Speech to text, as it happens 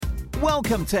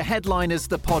Welcome to Headliners,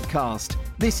 the podcast.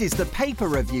 This is the paper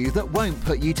review that won't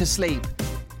put you to sleep.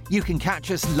 You can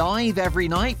catch us live every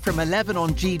night from 11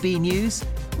 on GB News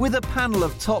with a panel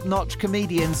of top-notch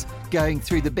comedians going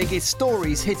through the biggest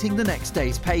stories hitting the next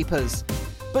day's papers.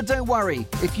 But don't worry,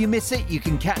 if you miss it, you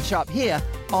can catch up here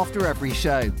after every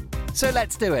show. So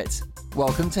let's do it.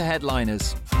 Welcome to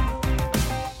Headliners.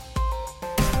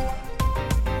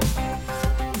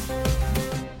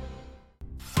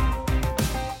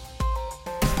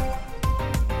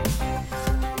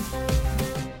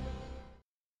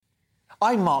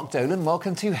 I'm Mark Dolan.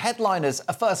 Welcome to Headliners,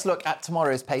 a first look at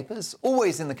tomorrow's papers,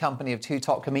 always in the company of two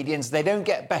top comedians. They don't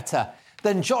get better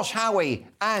than Josh Howie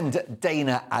and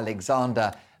Dana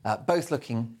Alexander, both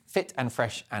looking fit and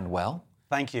fresh and well.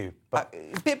 Thank you. A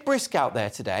bit brisk out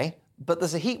there today, but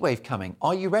there's a heat wave coming.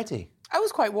 Are you ready? I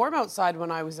was quite warm outside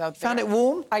when I was out there. Found it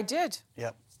warm? I did.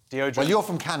 Yep. Deodorant. Well, you're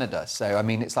from Canada, so, I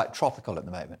mean, it's like tropical at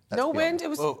the moment. No wind.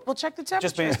 It was. We'll check the temperature.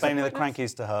 Just been explaining the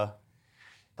Crankies to her.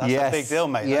 That's Yes. a big deal,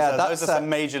 mate. Yeah, those are some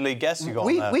major league guests you got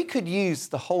on there. We could use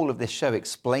the whole of this show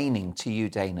explaining to you,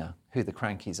 Dana, who the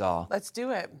Crankies are. Let's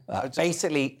do it.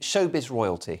 Basically, showbiz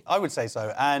royalty. I would say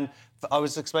so. And I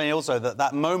was explaining also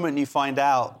that moment you find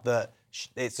out that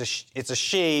it's a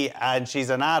she and she's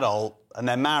an adult and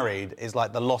they're married is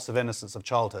like the loss of innocence of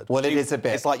childhood. Well, it is a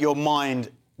bit. It's like your mind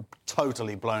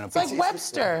totally blown apart. It's like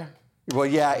Webster. Well,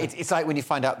 yeah, it's like when you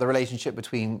find out the relationship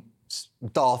between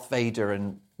Darth Vader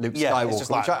and Luke Skywalker, it's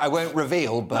just like, which I won't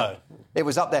reveal, but no. It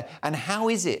was up there. And how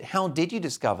is it? How did you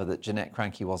discover that Jeanette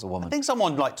Krankie was a woman? I think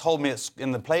someone told me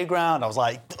in the playground. I was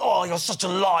like, "Oh, you're such a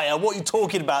liar! What are you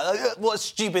talking about? What a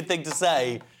stupid thing to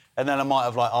say!" And then I might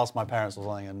have asked my parents or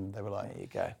something, and they were like, "There you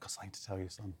go, got something to tell you,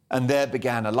 son." And there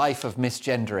began a life of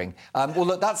misgendering. Well,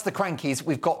 look, that's the Crankies.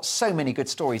 We've got so many good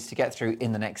stories to get through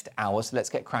in the next hour, so let's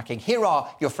get cracking. Here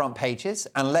are your front pages,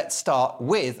 and let's start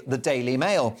with the Daily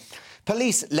Mail.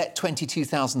 Police let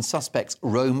 22,000 suspects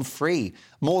roam free.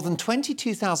 More than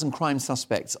 22,000 crime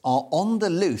suspects are on the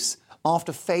loose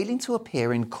after failing to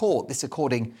appear in court. This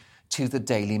according to the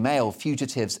Daily Mail.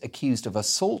 Fugitives accused of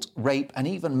assault, rape and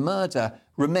even murder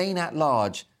remain at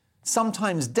large,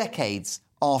 sometimes decades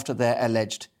after their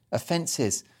alleged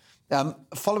offences.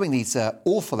 Following these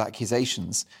awful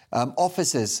accusations,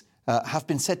 officers have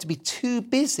been said to be too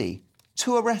busy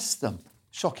to arrest them.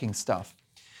 Shocking stuff.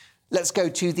 Let's go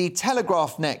to the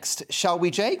Telegraph next, shall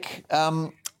we, Jake?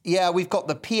 We've got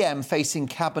the PM facing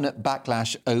cabinet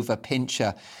backlash over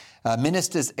Pincher.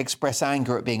 Ministers express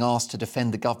anger at being asked to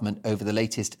defend the government over the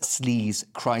latest sleaze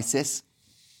crisis.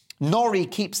 Norrie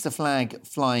keeps the flag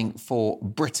flying for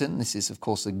Britain. This is, of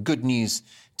course, a good news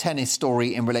tennis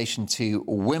story in relation to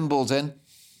Wimbledon.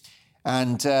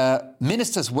 And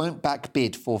ministers won't back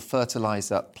bid for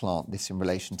fertiliser plant. This in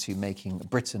relation to making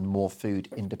Britain more food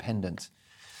independent.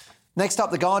 Next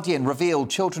up, The Guardian revealed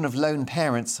children of lone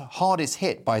parents hardest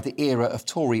hit by the era of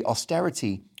Tory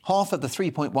austerity. Half of the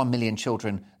 3.1 million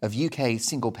children of UK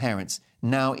single parents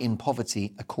now in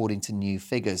poverty, according to new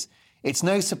figures. It's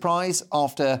no surprise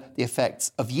after the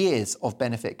effects of years of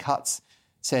benefit cuts,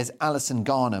 says Alison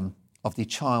Garnham of the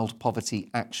Child Poverty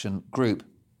Action Group.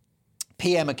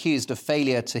 PM accused of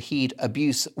failure to heed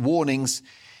abuse warnings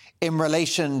in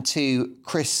relation to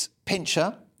Chris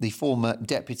Pincher, the former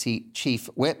Deputy Chief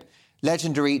Whip.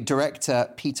 Legendary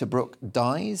director Peter Brook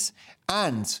dies,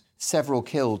 and several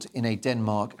killed in a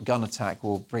Denmark gun attack.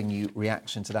 We'll bring you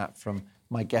reaction to that from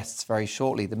my guests very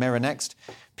shortly. The Mirror next.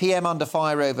 PM under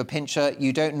fire over Pincher.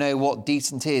 You don't know what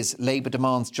decent is. Labour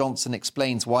demands Johnson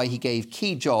explains why he gave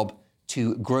key job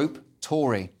to Group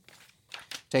Tory.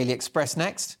 Daily Express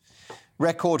next.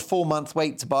 Record 4-month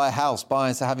wait to buy a house.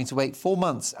 Buyers are having to wait 4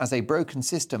 months as a broken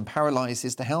system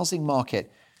paralyses the housing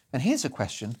market. And here's a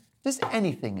question. Does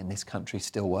anything in this country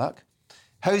still work?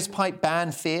 Hosepipe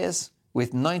ban fears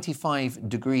with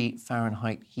 95-degree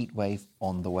Fahrenheit heatwave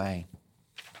on the way.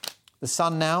 The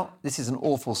Sun now. This is an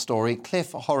awful story.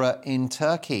 Cliff horror in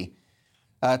Turkey.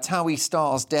 TOWIE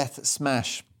star's death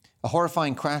smash. A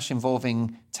horrifying crash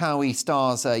involving TOWIE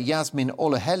stars Yasmin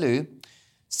Oluhelu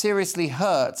seriously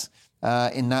hurt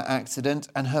in that accident,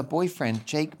 and her boyfriend,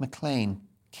 Jake McLean,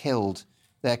 killed.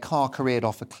 Their car careered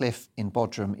off a cliff in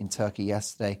Bodrum in Turkey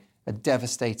yesterday. A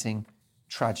devastating,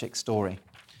 tragic story.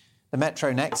 The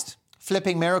Metro next.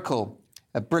 Flipping miracle.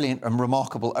 A brilliant and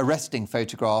remarkable arresting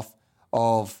photograph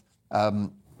of a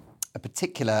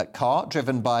particular car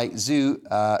driven by Zhu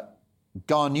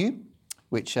Garnu,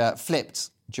 which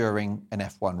flipped during an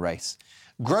F1 race.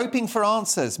 Groping for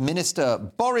answers. Minister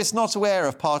Boris not aware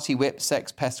of party whip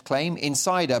sex pest claim.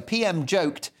 Insider. PM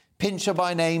joked. Pincher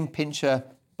by name, Pincher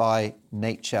by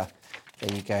nature.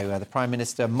 There you go. The Prime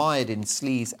Minister mired in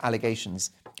sleaze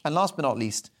allegations And last but not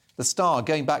least, The Star,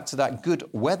 going back to that good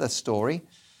weather story.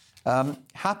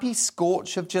 Happy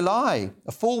scorch of July.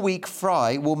 A 4-week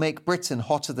fry will make Britain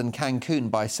hotter than Cancun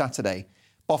by Saturday.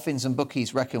 Boffins and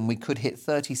bookies reckon we could hit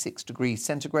 36 degrees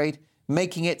centigrade,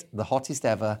 making it the hottest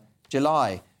ever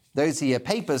July. Those are your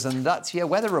papers, and that's your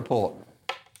weather report.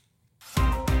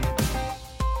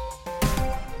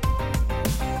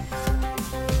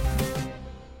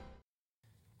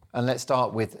 And let's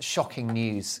start with shocking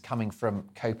news coming from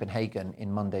Copenhagen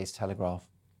in Monday's Telegraph.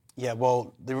 Yeah,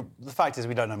 well, the fact is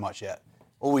we don't know much yet.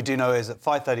 All we do know is at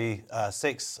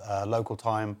 5:36 local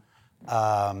time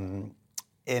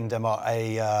in Denmark,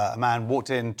 a man walked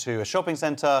into a shopping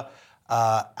centre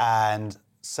and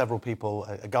several people,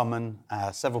 a gunman,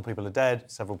 several people are dead,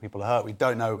 several people are hurt. We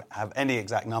don't have any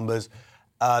exact numbers.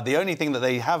 The only thing that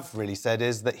they have really said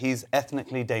is that he's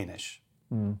ethnically Danish.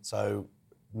 So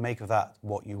make of that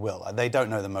what you will. They don't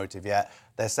know the motive yet.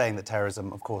 They're saying that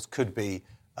terrorism, of course, could be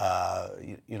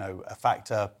a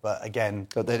factor, but again,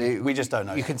 we just don't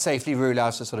know. You can safely rule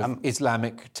out a sort of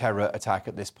Islamic terror attack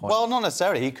at this point. Well, not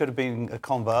necessarily. He could have been a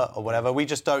convert or whatever. We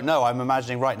just don't know. I'm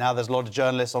imagining right now there's a lot of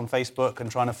journalists on Facebook and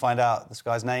trying to find out this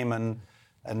guy's name and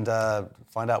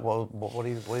find out what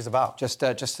he's about. Just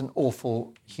an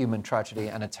awful human tragedy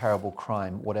and a terrible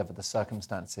crime, whatever the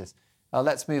circumstances.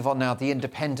 Let's move on now. The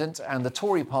Independent and the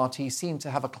Tory party seem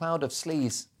to have a cloud of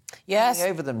sleaze. Yes.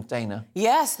 Over them, Dana.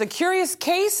 Yes, the curious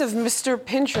case of Mr.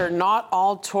 Pincher, not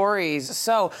all Tories.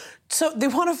 So they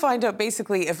want to find out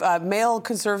basically if male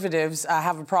Conservatives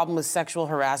have a problem with sexual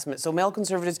harassment. So male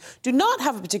Conservatives do not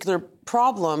have a particular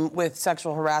problem with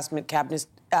sexual harassment,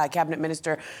 Cabinet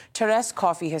Minister Therese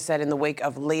Coffey has said in the wake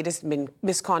of latest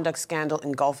misconduct scandal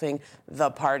engulfing the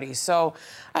party. So,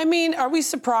 I mean, are we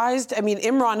surprised? I mean,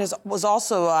 Imran was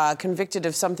also convicted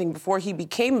of something before he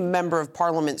became a member of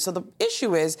Parliament. So the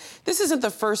issue is, this isn't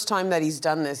the first time that he's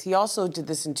done this. He also did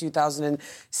this in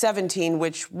 2017,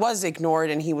 which was ignored,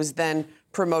 and he was then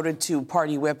promoted to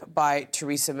party whip by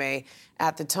Theresa May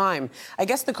at the time. I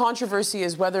guess the controversy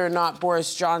is whether or not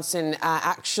Boris Johnson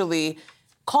actually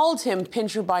called him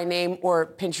Pincher by name or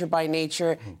Pincher by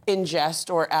nature in jest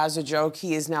or as a joke.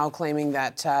 He is now claiming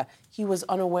that he was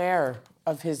unaware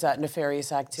of his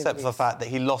nefarious activities. Except for the fact that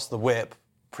he lost the whip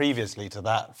previously to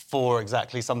that for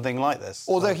exactly something like this.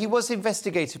 Although he was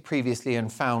investigated previously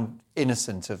and found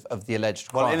innocent of the alleged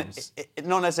crimes. Well,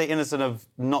 not necessarily innocent of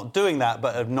not doing that,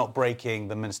 but of not breaking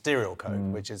the ministerial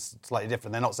code, which is slightly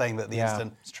different. They're not saying that the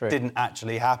incident didn't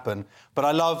actually happen. But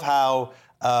I love how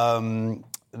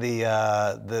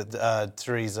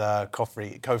Theresa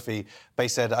Coffey basically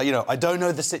said, I don't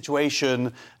know the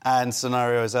situation and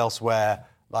scenarios elsewhere.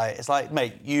 It's like,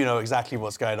 mate, you know exactly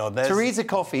what's going on. Theresa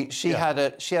Coffey, she had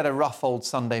a rough old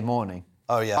Sunday morning.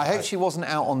 Oh, yeah. I hope she wasn't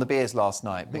out on the beers last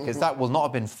night, because that will not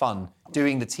have been fun,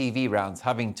 doing the TV rounds,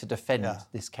 having to defend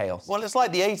this chaos. Well, it's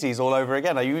like the 80s all over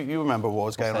again. You remember what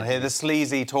was going on here. The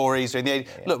sleazy Tories during the 80s.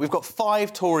 Yeah. Look, we've got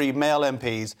 5 Tory male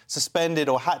MPs suspended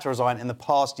or had to resign in the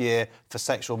past year for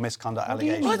sexual misconduct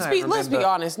allegations. Let's be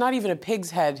honest, not even a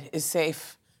pig's head is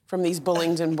safe from these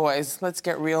Bullingdon boys. Let's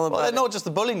get real about it. Well, they're not just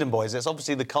the Bullingdon boys. It's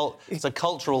obviously it's a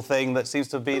cultural thing that seems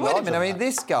to be Wait a minute. I mean,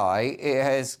 this guy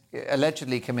has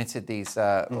allegedly committed these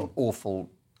awful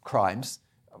crimes.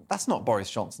 That's not Boris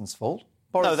Johnson's fault.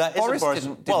 No, that isn't Boris.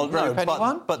 Didn't rope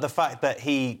anyone. But the fact that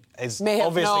he is may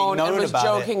obviously have known and was about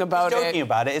joking it, about joking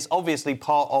about it, it's obviously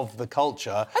part of the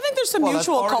culture. I think there's some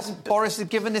mutual. Boris had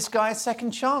given this guy a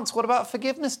second chance. What about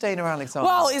forgiveness, Dana Alexander?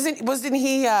 Well, wasn't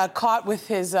he caught with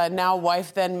his now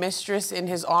wife, then mistress, in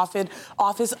his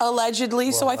office allegedly?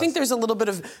 Well, so I think there's a little bit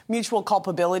of mutual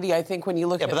culpability. I think when you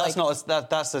look at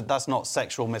but that's not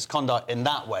sexual misconduct in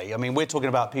that way. I mean, we're talking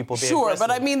about people being sure, but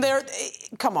I mean,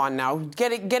 come on now,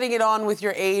 getting it on with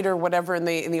your aide or whatever in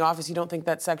the office. You don't think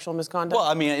that's sexual misconduct? Well,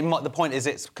 I mean, the point is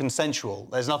it's consensual.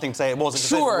 There's nothing to say it wasn't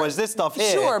consensual. Whereas this stuff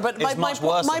here, but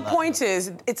my point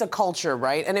is it's a culture,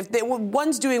 right? And if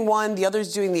one's doing one, the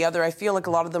other's doing the other, I feel like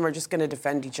a lot of them are just going to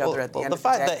defend each other at the end of the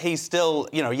day. The fact that he's still,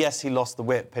 yes, he lost the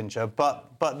whip, Pincher,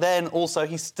 but then also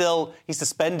he's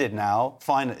suspended now.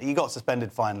 Fine, he got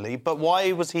suspended finally. But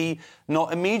why was he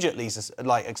not immediately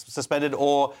suspended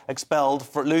or expelled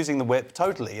for losing the whip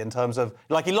totally? In terms of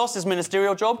he lost his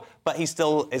ministerial job, but he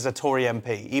still is a Tory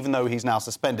MP, even though he's now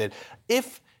suspended.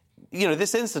 If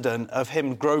this incident of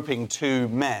him groping 2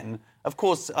 men, of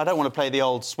course, I don't want to play the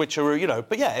old switcheroo,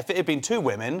 but yeah, if it had been 2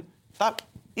 women,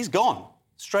 he's gone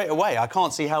straight away. I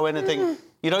can't see how anything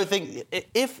You don't think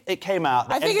if it came out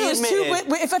that I think MP it was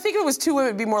admitted, if I think it was two women,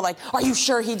 it'd be more like, "Are you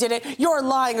sure he did it? You're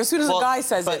lying." As soon as the guy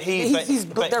says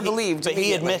it, they're believed. But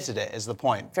he admitted it is the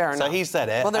point. Fair enough. So he said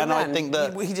it, Well, and men.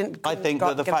 I think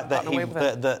that the fact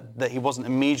that he wasn't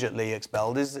immediately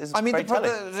expelled is I mean, very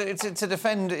telling. to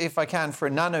defend, if I can, for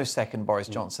a nanosecond, Boris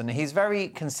Johnson, he's very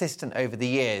consistent over the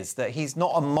years that he's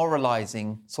not a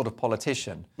moralising sort of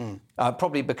politician,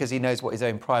 probably because he knows what his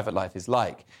own private life is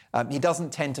like. He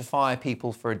doesn't tend to fire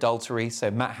people for adultery, so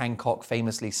Matt Hancock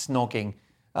famously snogging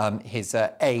his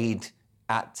aide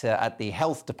at the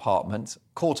health department,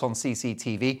 caught on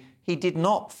CCTV. He did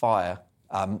not fire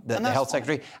the health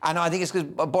secretary. And I think it's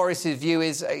because Boris's view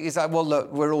is like, well,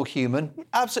 look, we're all human.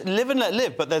 Absolutely, live and let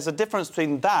live. But there's a difference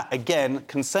between that, again,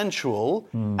 consensual,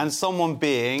 and someone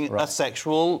being a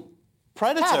sexual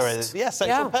predator. Pest.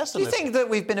 Sexual pest. Do you think that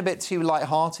we've been a bit too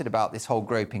light-hearted about this whole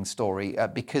groping story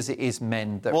because it is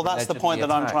men that Well, that's the point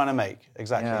that I'm trying to make.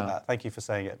 Exactly Yeah. that. Thank you for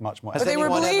saying it much more. But they were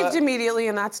believed immediately,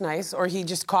 and that's nice. Or he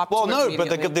just copped. Well, to it no, but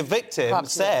immediately. the victim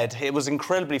said it was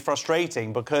incredibly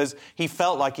frustrating because he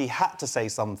felt like he had to say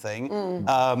something,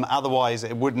 otherwise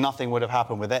nothing would have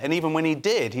happened with it. And even when he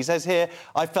did, he says here,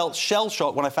 I felt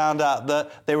shell-shocked when I found out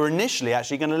that they were initially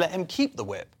actually going to let him keep the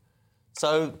whip.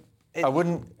 So I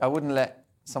wouldn't let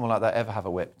someone like that ever have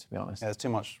a whip, to be honest. Yeah, there's too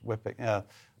much whipping. Yeah,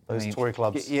 those Tory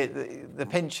clubs. The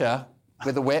pincher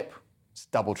with a whip, it's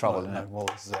double trouble, isn't it? Well,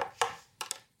 this is it.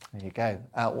 There you go.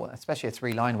 Especially a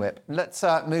three-line whip. Let's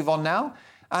move on now.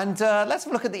 And let's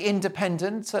have a look at The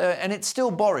Independent. And it's still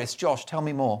Boris. Josh, tell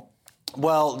me more.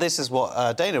 Well, this is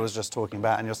what Dana was just talking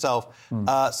about and yourself.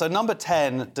 So number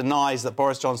 10 denies that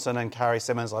Boris Johnson and Carrie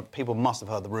Symonds, people must have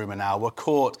heard the rumour now, were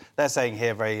caught, they're saying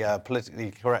here very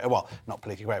politically correct, well, not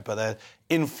politically correct, but they're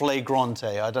in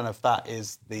flagrante. I don't know if that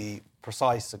is the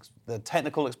the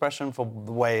technical expression for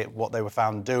what they were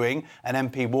found doing, an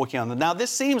MP walking on them. Now, this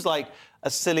seems like a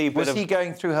silly bit Was he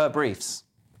going through her briefs?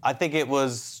 I think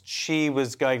she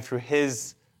was going through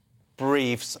his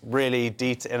briefs really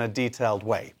in a detailed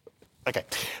way. OK,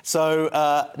 so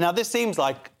now this seems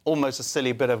like almost a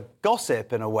silly bit of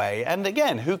gossip in a way. And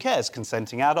again, who cares?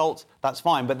 Consenting adults, that's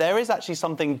fine. But there is actually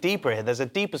something deeper here. There's a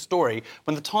deeper story.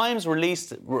 When the Times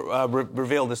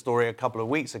revealed this story a couple of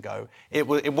weeks ago, it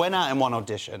went out in one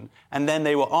audition, and then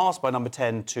they were asked by Number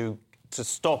 10 to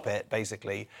stop it,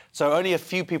 basically. So only a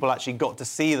few people actually got to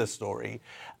see the story.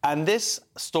 And this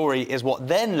story is what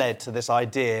then led to this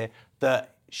idea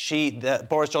that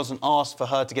Boris Johnson asked for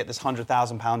her to get this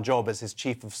 £100,000 job as his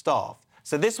chief of staff.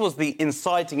 So this was the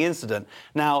inciting incident.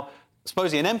 Now,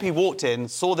 supposedly an MP walked in,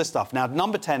 saw this stuff. Now,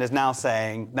 Number 10 is now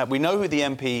saying that we know who the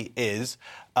MP is,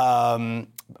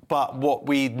 but what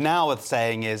we now are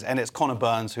saying is, and it's Conor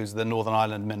Burns, who's the Northern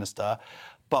Ireland minister,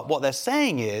 but what they're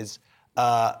saying is,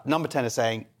 Number 10 is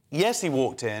saying, yes, he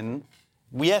walked in,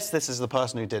 yes, this is the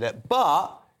person who did it,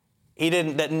 but he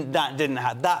didn't. That didn't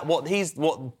have that. What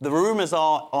the rumours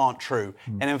aren't true.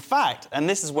 And in fact, and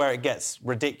this is where it gets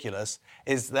ridiculous,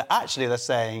 is that actually they're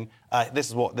saying this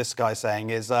is what this guy's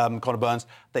saying is Conor Burns,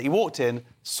 that he walked in,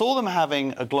 saw them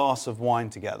having a glass of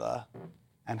wine together,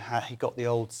 and he got the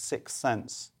old sixth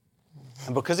sense.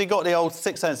 And because he got the old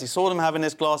sixth sense, he saw them having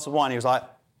this glass of wine. He was like,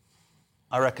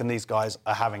 I reckon these guys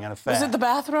are having an affair. Was it the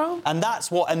bathroom? And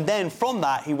and then from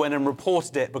that, he went and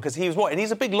reported it because he was what? And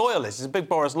he's a big loyalist, he's a big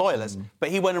Boris loyalist. But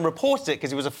he went and reported it because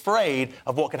he was afraid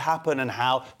of what could happen and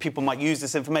how people might use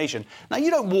this information. Now, you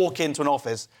don't walk into an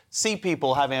office, see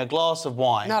people having a glass of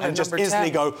wine, and just instantly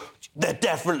go, they're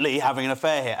definitely having an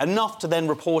affair here. Enough to then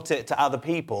report it to other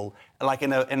people, like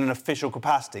in an official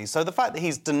capacity. So the fact that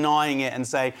he's denying it and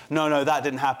saying, no, that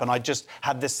didn't happen, I just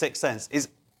had this sixth sense, is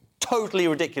totally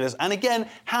ridiculous. And again,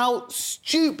 how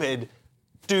stupid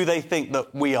do they think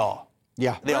that we are?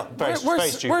 Yeah. They are very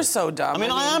stupid. We're so dumb. I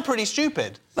mean, I am pretty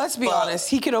stupid. Let's be honest.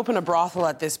 He could open a brothel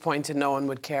at this point and no one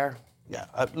would care. Yeah.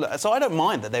 So I don't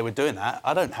mind that they were doing that.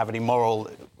 I don't have any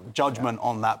moral judgment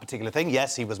on that particular thing.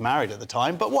 Yes, he was married at the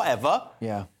time, but whatever.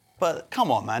 Yeah. But come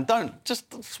on, man,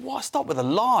 stop with the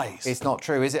lies. It's not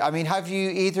true, is it? I mean, have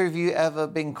either of you ever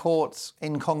been caught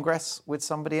in Congress with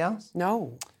somebody else?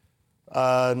 No.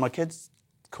 My kids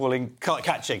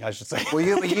catching, I should say. Well,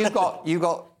 you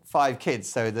got 5 kids,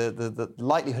 so the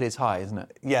likelihood is high, isn't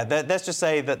it? Yeah, let's just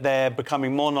say that they're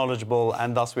becoming more knowledgeable,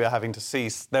 and thus we are having to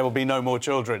cease. There will be no more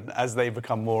children as they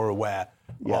become more aware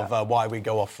of why we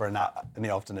go off for a nap in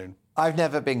the afternoon. I've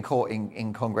never been caught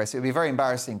in Congress. It would be very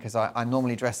embarrassing because I'm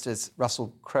normally dressed as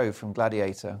Russell Crowe from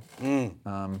Gladiator.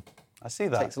 I see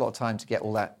that. It takes a lot of time to get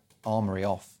all that armoury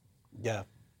off. Yeah,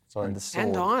 sorry. And the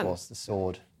sword, of course, the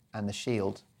sword and the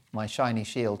shield, my shiny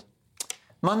shield.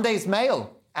 Monday's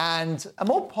Mail. and a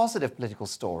more positive political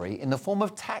story in the form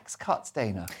of tax cuts,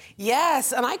 Dana.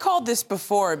 Yes, and I called this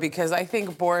before because I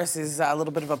think Boris is a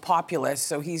little bit of a populist,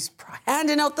 so he's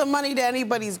handing out the money to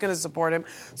anybody who's going to support him.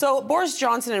 So Boris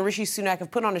Johnson and Rishi Sunak have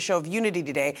put on a show of unity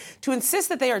today to insist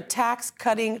that they are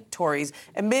tax-cutting Tories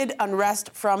amid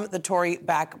unrest from the Tory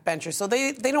backbenchers. So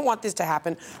they don't want this to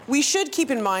happen. We should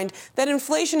keep in mind that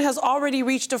inflation has already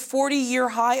reached a 40-year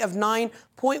high of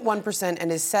 9.1%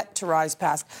 and is set to rise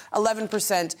past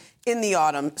 11% in the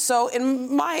autumn. So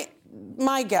in my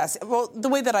guess, well, the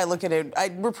way that I look at it,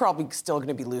 we're probably still going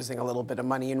to be losing a little bit of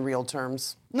money in real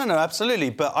terms. No, absolutely.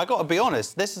 But I got to be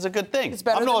honest, this is a good thing. It's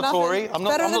better I'm than not a Tory. nothing.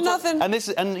 Better than nothing.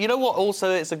 And you know what? Also,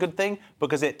 it's a good thing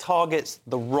because it targets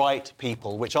the right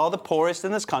people, which are the poorest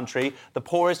in this country, the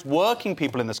poorest working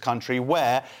people in this country,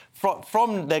 where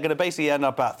from they're going to basically end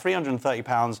up at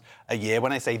 £330 a year.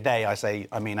 When I say they,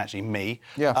 I mean actually me.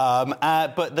 Yeah.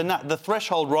 But the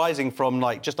threshold rising from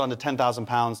like just under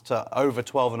 £10,000 to over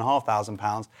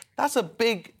 £12,500, that's a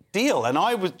big deal. And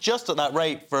I was just at that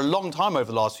rate for a long time over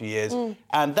the last few years.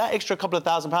 And that extra couple of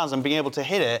 £1,000 and being able to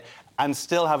hit it and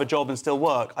still have a job and still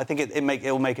work, I think it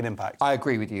will make an impact. I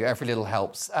agree with you. Every little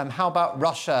helps. How about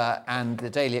Russia and the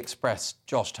Daily Express?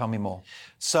 Josh, tell me more.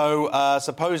 So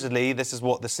supposedly, this is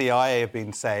what the CIA have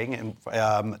been saying,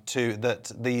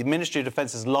 that the Ministry of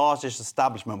Defence's largest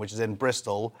establishment, which is in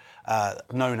Bristol,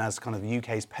 known as kind of the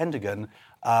UK's Pentagon,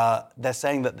 they're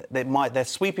saying that they're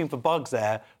sweeping for bugs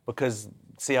there because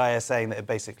CIA is saying that it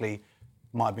basically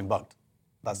might have been bugged.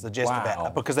 That's the gist of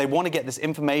it. Because they want to get this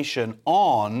information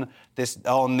on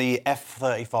the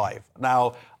F-35.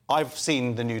 Now, I've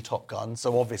seen the new Top Gun,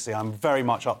 so obviously I'm very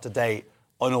much up to date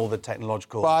on all the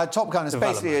technological. Well, Top Gun is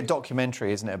basically a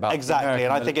documentary, isn't it? About exactly,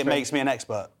 and I think it makes me an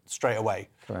expert straight away.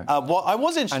 Correct. What I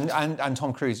was interested and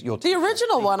Tom Cruise, the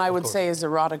original one, I would say, is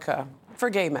erotica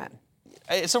for gay men.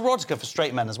 It's erotica for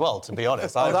straight men as well, to be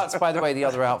honest. Oh, that's, by the way, the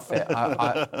other outfit.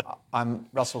 I'm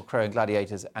Russell Crowe in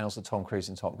Gladiators and also Tom Cruise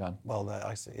in Top Gun. Well,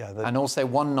 I see, yeah. And also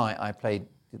one night I played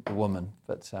the woman,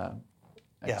 but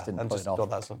I just didn't pull it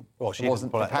off. She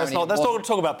wasn't. Let's not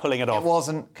talk about pulling it off. It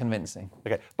wasn't convincing.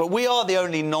 Okay, but we are the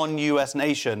only non-US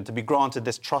nation to be granted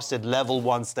this trusted level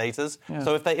 1 status. Yeah.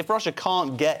 So if Russia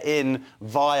can't get in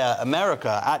via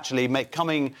America, actually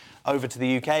coming over to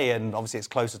the UK, and obviously it's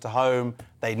closer to home,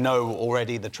 they know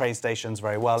already the train stations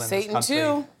very well in this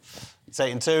country.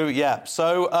 Satan 2, yeah.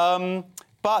 So,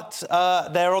 but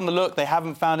they're on the look. They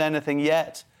haven't found anything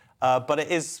yet. But it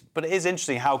is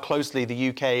interesting how closely the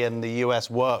UK and the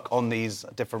US work on these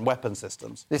different weapon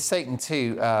systems. This Satan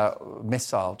II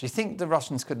missile, do you think the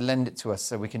Russians could lend it to us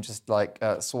so we can just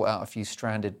sort out a few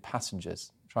stranded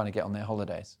passengers trying to get on their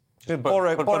holidays?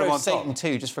 Borrow Satan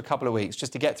II just for a couple of weeks,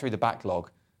 just to get through the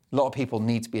backlog. A lot of people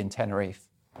need to be in Tenerife.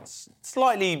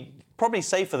 Slightly, probably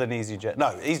safer than EasyJet.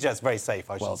 No, EasyJet's very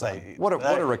safe, I should say. What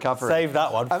a recovery. Save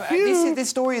that one. This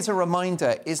story is a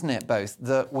reminder, isn't it, both,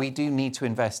 that we do need to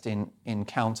invest in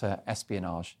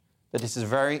counter-espionage, that this is a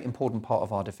very important part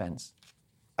of our defence.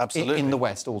 Absolutely. In the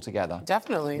West altogether.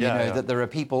 Definitely. You know, that there are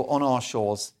people on our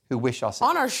shores who wish us...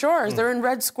 On our shores. They're in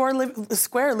Red Square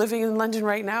living in London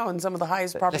right now in some of the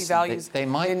highest property values they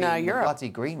might in be in Europe. The bloody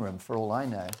green room, for all I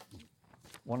know.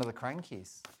 One of the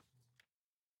crankies.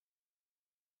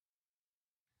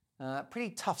 Pretty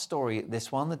tough story,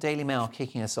 this one. The Daily Mail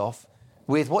kicking us off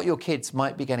with what your kids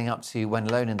might be getting up to when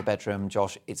alone in the bedroom.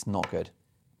 Josh, it's not good.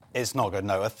 It's not good,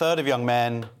 no. A third of young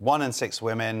men, 1 in 6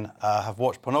 women, have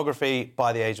watched pornography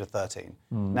by the age of 13.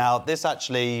 Now, this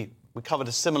actually, we covered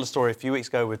a similar story a few weeks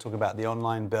ago. We were talking about the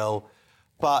online bill.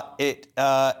 But it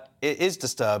is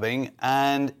disturbing,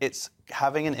 and it's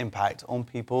having an impact on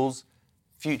people's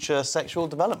future sexual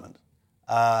development.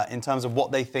 In terms of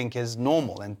what they think is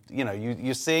normal. And, you know,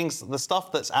 you're seeing the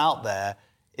stuff that's out there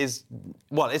is,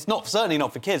 well, it's certainly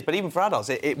not for kids, but even for adults.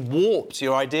 It warps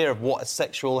your idea of what a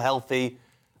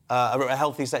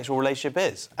healthy sexual relationship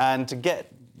is. And to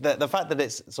get the fact that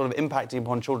it's sort of impacting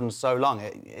upon children so long,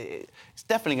 it's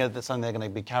definitely something they're going to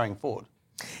be carrying forward.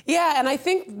 Yeah, and I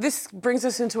think this brings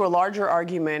us into a larger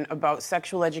argument about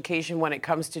sexual education when it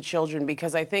comes to children,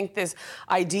 because I think this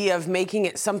idea of making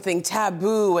it something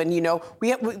taboo, and, you know,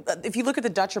 if you look at the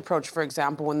Dutch approach, for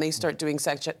example, when they start doing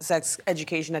sex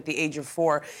education at the age of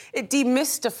 4, it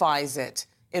demystifies it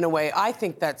in a way. I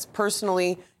think that's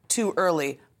personally too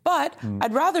early. But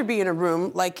I'd rather be in a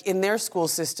room like in their school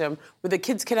system where the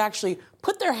kids can actually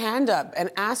put their hand up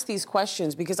and ask these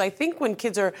questions, because I think when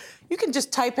kids are, you can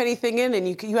just type anything in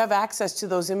and you have access to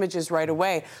those images right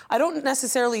away. I don't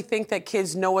necessarily think that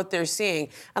kids know what they're seeing.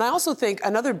 And I also think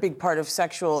another big part of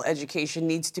sexual education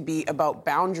needs to be about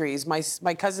boundaries. My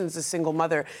cousin's a single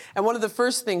mother, and one of the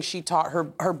first things she taught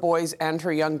her boys and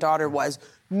her young daughter was,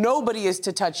 nobody is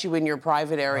to touch you in your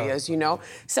private areas, you know?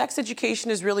 Sex education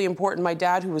is really important. My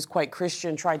dad, who was quite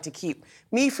Christian, tried to keep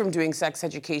me from doing sex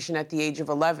education at the age of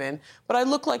 11. But I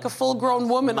looked like a full-grown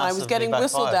woman. I was getting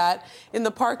whistled at in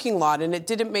the parking lot, and it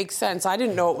didn't make sense. I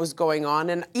didn't know what was going on.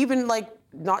 And even, like,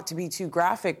 not to be too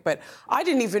graphic, but I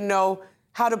didn't even know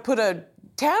how to put a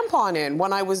tampon in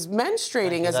when I was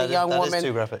menstruating as a young woman. That is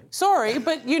too graphic. Sorry,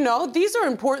 but you know, these are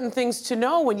important things to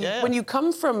know when you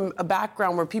come from a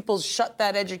background where people shut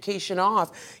that education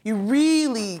off. You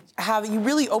really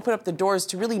open up the doors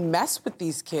to really mess with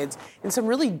these kids in some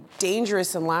really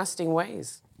dangerous and lasting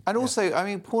ways. And also, I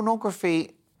mean,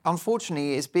 pornography,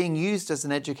 unfortunately, is being used as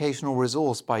an educational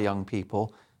resource by young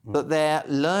people, that they're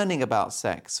learning about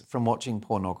sex from watching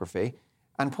pornography.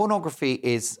 And pornography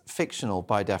is fictional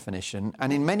by definition,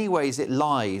 and in many ways it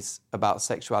lies about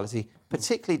sexuality,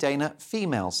 particularly, Dana,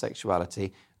 female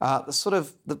sexuality.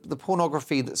 The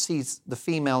pornography that sees the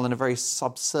female in a very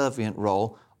subservient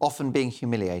role, often being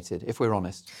humiliated, if we're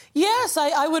honest. Yes,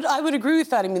 I would agree with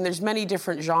that. I mean, there's many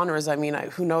different genres. I mean,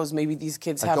 who knows, maybe these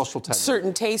kids have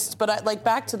certain tastes. But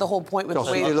back to the whole point with Josh,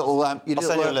 the way... I'll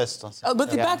send you a list.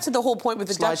 Back to the whole point with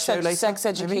the Dutch sex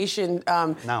education,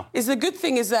 is the good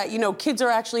thing is that, you know, kids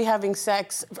are actually having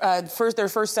sex, their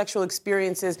first sexual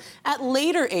experiences at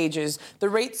later ages. The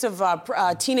rates of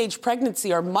teenage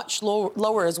pregnancy are much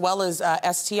lower, as well as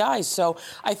STIs. So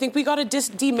I think we got to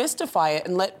demystify it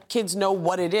and let kids know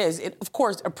what it is. Of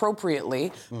course,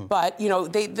 appropriately, but, you know,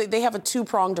 they have a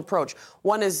two-pronged approach.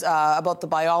 One is about the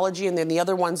biology, and then the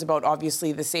other one's about,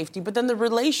 obviously, the safety, but then the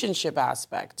relationship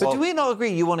aspect. But do we not agree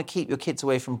you want to keep your kids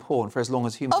away from porn for as long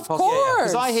as humanly possible? Of course!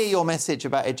 Because I hear your message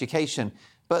about education,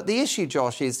 but the issue,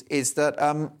 Josh, is that,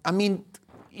 I mean,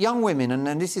 young women,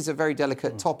 and this is a very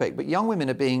delicate topic, but young women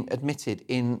are being admitted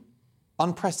in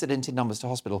unprecedented numbers to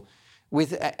hospital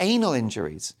with anal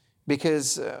injuries,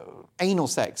 because anal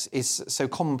sex is so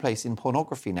commonplace in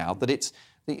pornography now that it's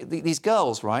these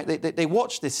girls, right? They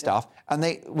watch this stuff and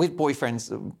with boyfriends,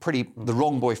 the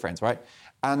wrong boyfriends, right?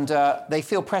 And they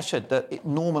feel pressured that it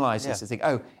normalises to think,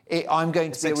 I'm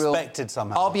going to be expected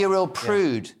somehow. I'll be a real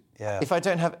prude if I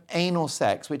don't have anal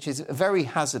sex, which is a very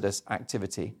hazardous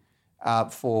activity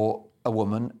for a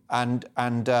woman, and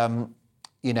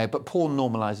you know, but porn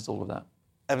normalises all of that.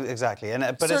 Exactly,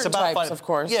 but certain it's about types, of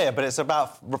course. Yeah, but it's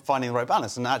about finding the right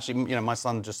balance. And actually, you know, my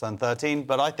son just turned 13,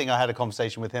 but I think I had a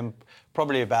conversation with him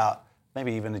probably about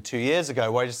maybe even 2 years ago,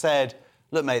 where I just said,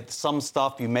 "Look, mate, some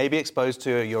stuff you may be exposed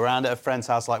to. You're around at a friend's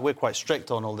house. Like, we're quite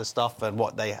strict on all this stuff and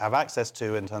what they have access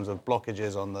to in terms of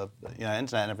blockages on the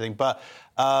internet and everything. But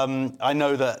I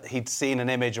know that he'd seen an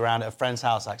image around at a friend's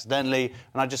house accidentally,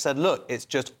 and I just said, look, it's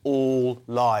just all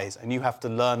lies, and you have to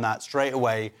learn that straight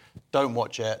away. Don't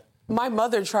watch it." My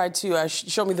mother tried to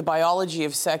show me the biology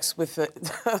of sex with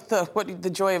the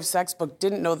Joy of Sex book.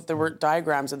 Didn't know that there weren't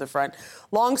diagrams in the front.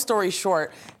 Long story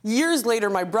short, years later,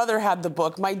 my brother had the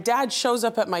book. My dad shows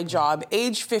up at my job,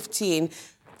 age 15,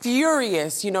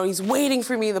 furious. You know, he's waiting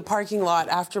for me in the parking lot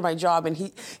after my job, and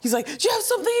he's like, "Do you have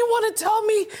something you want to tell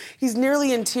me?" He's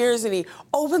nearly in tears, and he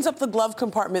opens up the glove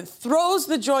compartment, throws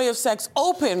the Joy of Sex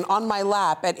open on my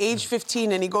lap at age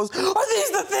 15, and he goes, "Are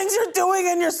these the things you're doing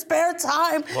in your spare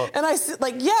time?" Well, and I said,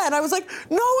 like, yeah, and I was like,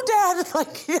 "No, Dad."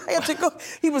 Like, I had to go.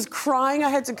 He was crying. I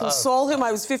had to console him.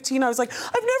 I was 15. I was like,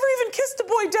 "I've never even kissed a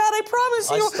boy, Dad. I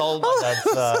promise you." I stole my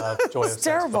dad's Joy of Sex. It's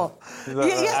terrible.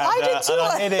 Yeah, I did too. And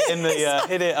I hid it in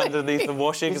the underneath the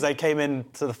washing, because they came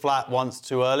into the flat once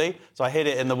too early, so I hid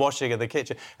it in the washing of the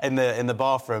kitchen, in the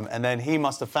bathroom, and then he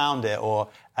must have found it,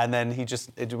 and then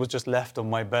it was just left on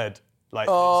my bed. Like,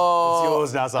 it's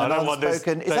yours now, so I don't want this.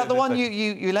 Is that the one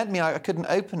you lent me? I couldn't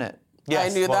open it.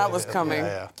 Yes, I knew that was coming.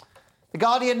 Yeah. The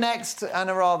Guardian next, and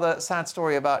a rather sad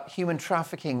story about human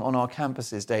trafficking on our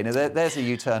campuses, Dana. There's a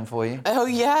U-turn for you. Oh,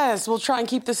 yes. We'll try and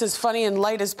keep this as funny and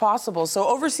light as possible. So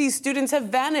overseas students have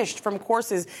vanished from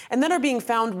courses and then are being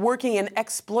found working in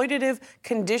exploitative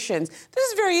conditions. This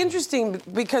is very interesting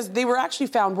because they were actually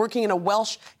found working in a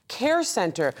Welsh care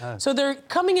center. So they're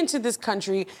coming into this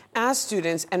country as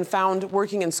students and found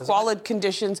working in squalid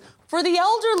conditions for the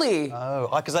elderly. Oh,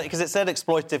 because it said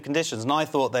exploitative conditions, and I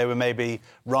thought they were maybe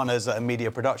runners at a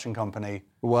media production company.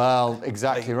 Well,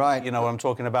 exactly right. You know what I'm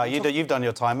talking about. You've done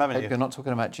your time, haven't you? You're not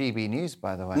talking about GB News,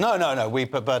 by the way. No.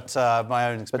 But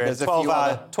my own experience. there's a few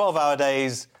other- 12-hour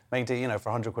days, making for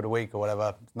 100 quid a week or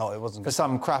whatever. No, it wasn't. For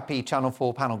some crappy Channel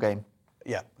 4 panel game.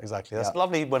 Yeah, exactly. That's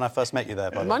lovely when I first met you there,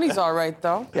 by the way. Money's all right,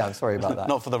 though. Yeah, I'm sorry about that.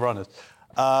 Not for the runners.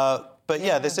 But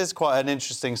yeah, this is quite an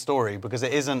interesting story because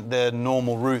it isn't the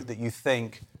normal route that you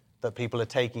think that people are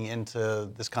taking into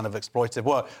this kind of exploitative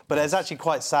work. But there's actually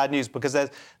quite sad news because there's,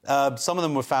 some of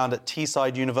them were found at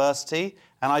Teesside University,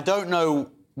 and I don't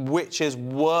know which is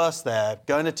worse there,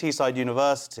 going to Teesside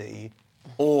University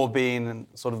or being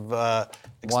sort of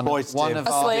exploitative. One of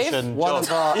our, slave?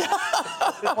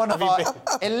 one of our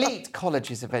elite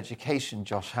colleges of education,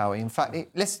 Josh Howie. In fact,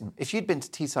 listen, if you'd been to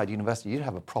Teesside University, you'd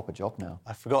have a proper job now.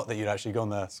 I forgot that you'd actually gone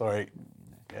there. Sorry.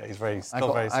 Yeah, he's very I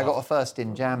got a first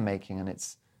in jam making, and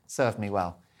it's served me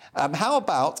well. How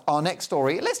about our next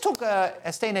story? Let's talk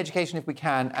stay in education if we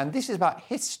can, and this is about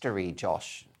history,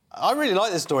 Josh. I really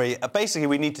like this story. Basically,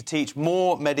 we need to teach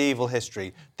more medieval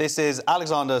history. This is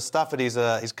Alexander Stafford. He's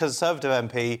a Conservative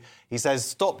MP. He says,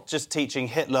 stop just teaching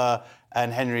Hitler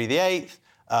and Henry VIII.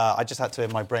 I just had to,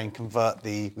 in my brain, convert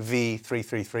the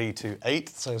V333 to 8,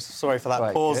 so sorry for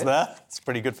that pause there. It's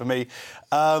pretty good for me.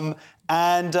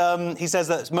 And he says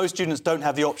that most students don't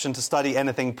have the option to study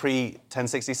anything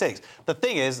pre-1066. The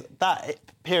thing is, that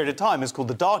period of time is called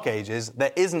the Dark Ages.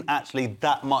 There isn't actually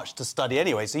that much to study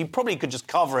anyway, so you probably could just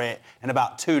cover it in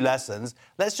about 2 lessons.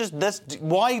 This is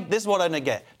what I don't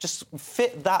get. Just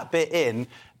fit that bit in.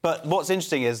 But what's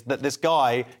interesting is that this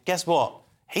guy, guess what?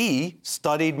 He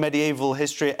studied medieval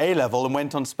history at A-level and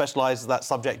went on to specialise in that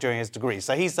subject during his degree.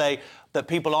 So he's saying that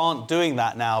people aren't doing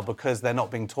that now because they're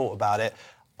not being taught about it.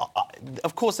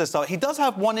 Of course, he does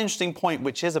have one interesting point,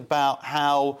 which is about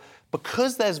how,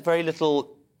 because there's very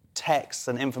little text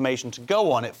and information to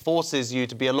go on, it forces you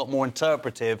to be a lot more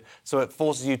interpretive, so it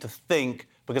forces you to think,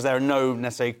 because there are no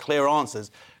necessarily clear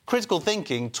answers. Critical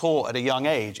thinking taught at a young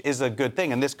age is a good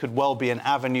thing, and this could well be an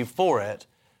avenue for it.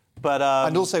 But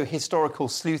and also historical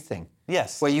sleuthing.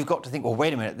 Yes. Where you've got to think, well,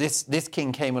 wait a minute, this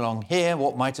king came along here,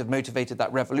 what might have motivated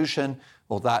that revolution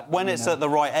or that... When it's at the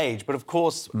right age, but of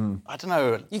course, I don't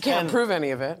know... You can't prove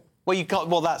any of it. Well, you can't.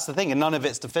 Well, that's the thing, and none of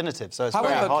it's definitive, so it's very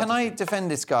hard. However, can I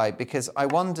defend this guy? Because I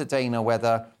wonder, Dana,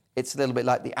 whether it's a little bit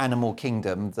like the animal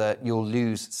kingdom, that you'll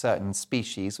lose certain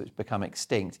species which become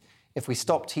extinct. If we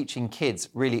stop teaching kids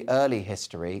really early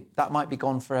history, that might be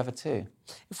gone forever too.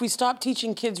 If we stop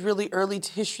teaching kids really early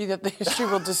history, that the history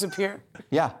will disappear?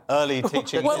 Yeah. Early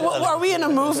teaching. Are we in a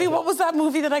movie? What was that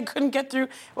movie that I couldn't get through?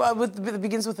 That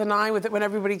begins with an I, with it, when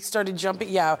everybody started jumping.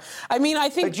 Yeah. I mean, I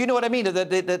think... But do you know what I mean?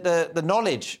 The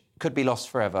knowledge could be lost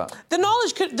forever. The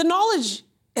knowledge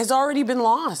has already been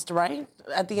lost, right?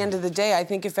 At the end of the day, I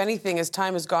think if anything, as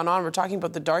time has gone on, we're talking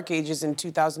about the Dark Ages in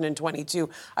 2022.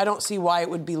 I don't see why it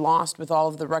would be lost with all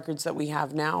of the records that we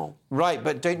have now. Right,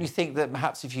 but don't you think that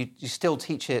perhaps if you still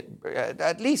teach it,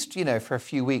 at least, for a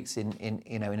few weeks in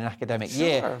an academic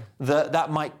year, that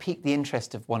might pique the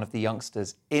interest of one of the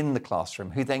youngsters in the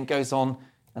classroom, who then goes on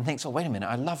and thinks, oh, wait a minute,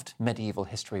 I loved medieval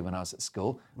history when I was at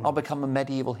school. I'll become a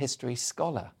medieval history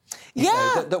scholar.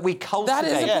 That we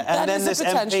cultivate. And then this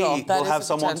MP will have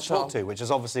someone to talk to, which is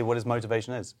obviously what his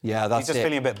motivation is. Yeah, that's it. He's just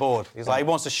feeling a bit bored. He's like, he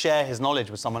wants to share his knowledge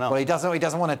with someone else. Well, he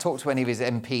doesn't want to talk to any of his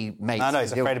MP mates. No,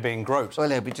 he's afraid of being groped. Well,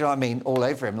 he'll be, do you know what I mean, all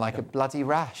over him like a bloody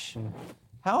rash.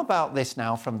 How about this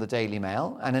now from the Daily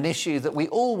Mail, and an issue that we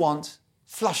all want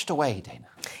flushed away, Dana?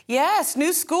 Yes,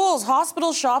 new schools,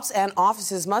 hospitals, shops and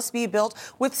offices must be built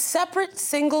with separate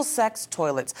single-sex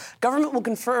toilets. Government will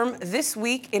confirm this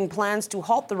week in plans to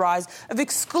halt the rise of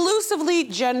exclusively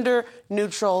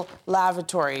gender-neutral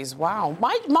lavatories. Wow.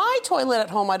 My toilet at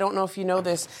home, I don't know if you know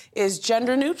this, is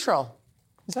gender-neutral.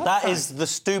 That is the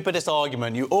stupidest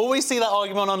argument. You always see that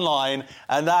argument online,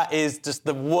 and that is just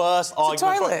the worst argument. It's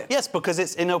a toilet. Yes, because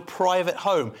it's in a private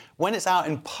home. When it's out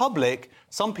in public,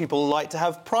 some people like to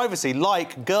have privacy,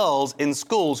 like girls in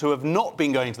schools who have not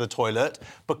been going to the toilet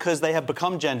because they have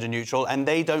become gender neutral and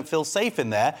they don't feel safe in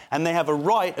there, and they have a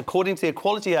right, according to the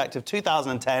Equality Act of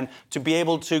 2010, to be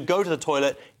able to go to the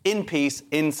toilet in peace,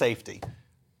 in safety.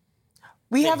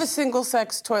 We have a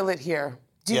single-sex toilet here.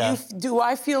 Do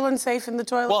I feel unsafe in the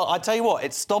toilet? Well, I tell you what,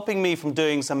 it's stopping me from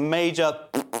doing some major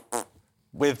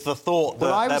with the thought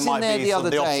that there might be some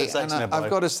of the opposite sex nearby. I've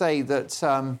got to say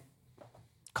that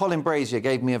Colin Brazier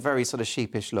gave me a very sort of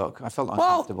sheepish look. I felt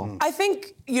uncomfortable. I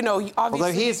think, obviously...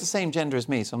 Although he is the same gender as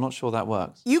me, so I'm not sure that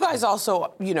works. You guys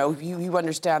also, you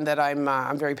understand that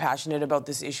I'm very passionate about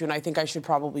this issue, and I think I should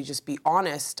probably just be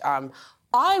honest.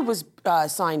 I was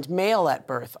assigned male at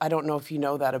birth. I don't know if you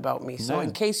know that about me. So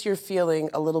in case you're feeling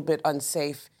a little bit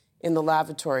unsafe in the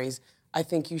lavatories, I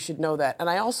think you should know that. And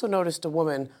I also noticed a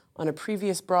woman on a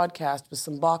previous broadcast with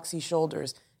some boxy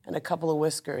shoulders and a couple of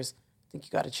whiskers. I think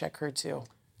you got to check her too.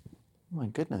 Oh my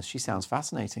goodness, she sounds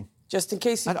fascinating. Just in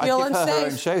case you I'd feel give her unsafe. her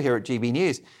own show here at GB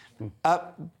News.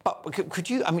 But could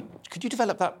you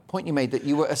develop that point you made that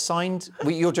you were assigned?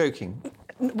 You're joking.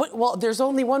 Well, there's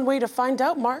only one way to find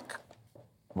out, Mark.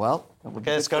 Well,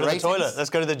 okay, let's go to the toilet. Let's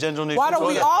go to the gender neutral toilet. Why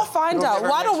don't we all find out?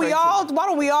 Why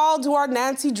don't we all do our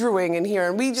Nancy Drewing in here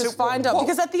and we just find out?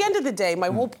 Because at the end of the day, my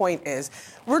whole point is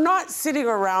we're not sitting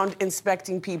around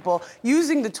inspecting people.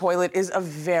 Using the toilet is a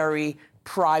very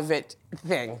private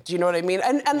thing. Do you know what I mean?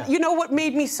 And you know what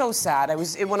made me so sad?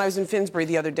 When I was in Finsbury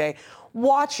the other day,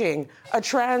 watching a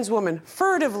trans woman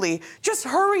furtively just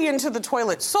hurry into the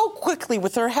toilet so quickly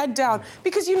with her head down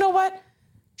because you know what?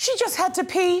 She just had to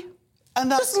pee. And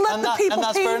that's, just let the people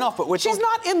that's pee. fair enough, but she's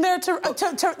not in there to, and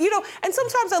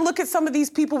sometimes I look at some of these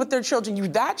people with their children.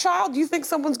 That child? You think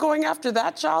someone's going after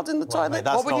that child in the toilet?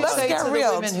 What would you say to the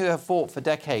women who have fought for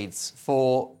decades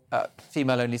for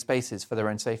female-only spaces for their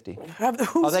own safety?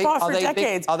 Who's fought for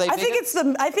decades? I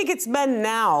think it's men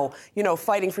now,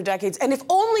 fighting for decades. And if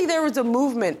only there was a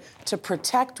movement to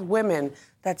protect women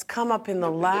that's come up in the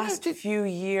last few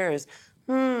years.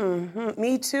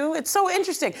 Me too. It's so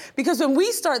interesting because when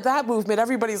we start that movement,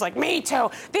 everybody's like, "Me too.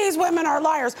 These women are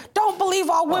liars. Don't believe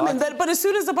all women." But as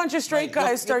soon as a bunch of straight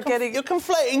guys start getting, you're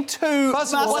conflating two.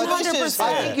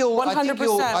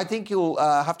 100%. I think you'll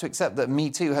have to accept that Me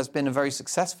Too has been a very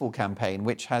successful campaign,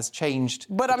 which has changed.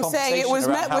 But I'm saying it was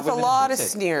met with a lot of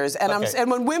sneers, and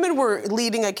when women were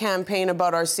leading a campaign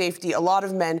about our safety, a lot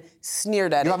of men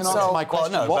sneered at it. You haven't answered my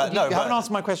question. You haven't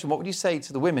answered my question. What would you say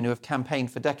to the women who have campaigned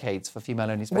for decades for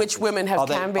female-only spaces? Which women have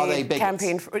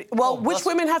campaigned for? Well, which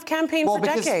women have campaigned for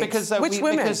decades? Because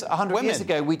 100 years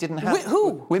ago we didn't have...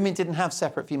 Who? Women didn't have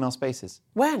separate female spaces.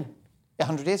 When?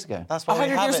 100 years ago. That's why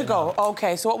 100 years ago. Now.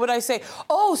 Okay, so what would I say?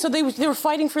 Oh, so they were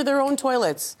fighting for their own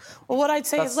toilets. Well, what I'd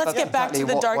say is let's get back to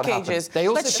the dark ages.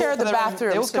 Let's share the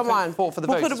bathrooms. Come on. Fought for the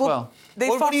votes as well.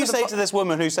 What do you say to this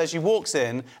woman who says she walks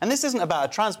in, and this isn't about a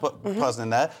trans person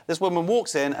in there, this woman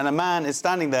walks in and a man is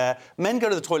standing there. Men go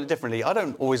to the toilet differently. I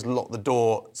don't always lock the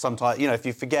door sometimes. If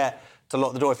you forget to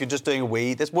lock the door, if you're just doing a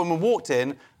wee. This woman walked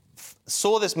in,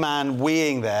 saw this man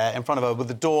weeing there in front of her with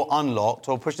the door unlocked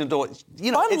or pushing the door.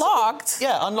 Unlocked?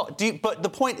 Unlocked. But the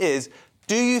point is,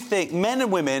 do you think men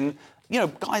and women...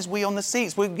 guys wee on the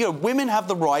seats. Women have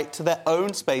the right to their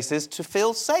own spaces to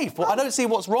feel safe. Well, I don't see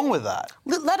what's wrong with that.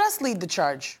 Let us lead the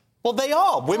charge. Well, they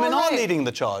are. Women are leading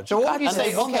the charge. So what would you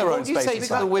say, on their own spaces? What would you say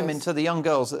to the women, to the young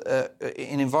girls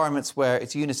in environments where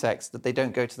it's unisex, that they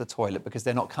don't go to the toilet because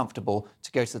they're not comfortable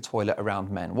to go to the toilet around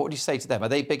men? What would you say to them? Are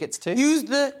they bigots too? Use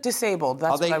the disabled.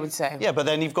 That's what I would say. Yeah, but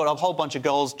then you've got a whole bunch of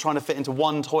girls trying to fit into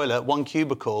one toilet, one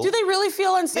cubicle. Do they really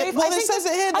feel unsafe? Yeah, it says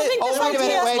it here.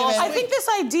 I think this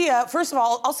idea, first of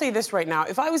all, I'll say this right now.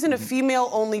 If I was in a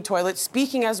female-only toilet,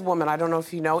 speaking as a woman, I don't know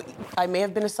if you know, I may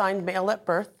have been assigned male at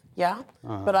birth,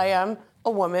 but I am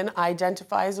a woman. I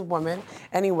identify as a woman.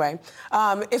 Anyway,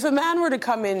 if a man were to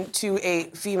come into a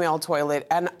female toilet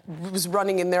and was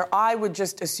running in there, I would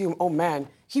just assume, oh, man,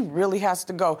 he really has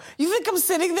to go. You think I'm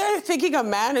sitting there thinking a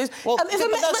man is... Well,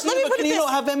 can you not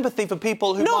have empathy for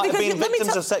people who might have been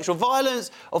victims of sexual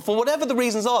violence or for whatever the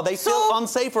reasons are? They feel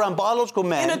unsafe around biological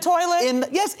men. In a toilet?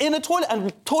 Yes, in a toilet.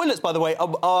 And toilets, by the way,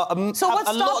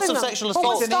 lots of sexual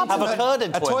assaults have occurred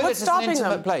in toilets. A toilet is an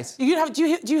intimate place. Do you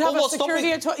have a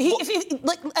security...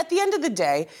 At the end of the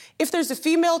day, if there's a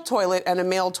female toilet and a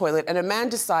male toilet and a man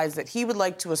decides that he would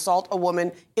like to assault a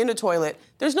woman in a toilet,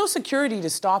 there's no security to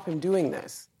stop him doing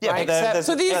this. Yeah, right?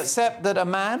 Except that a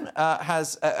man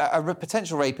has a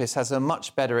potential rapist has a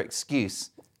much better excuse,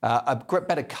 a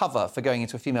better cover for going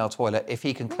into a female toilet if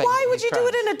he can claim. Why would you do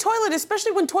it in a toilet,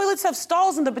 especially when toilets have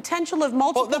stalls and the potential of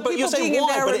multiple people being in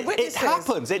there with witnesses? It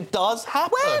happens. It does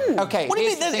happen. When? Okay. What do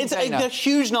you mean? There's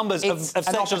huge numbers of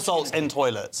sexual assaults in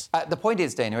toilets. The point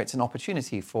is, Dana, it's an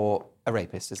opportunity for a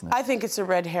rapist, isn't it? I think it's a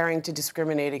red herring to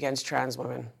discriminate against trans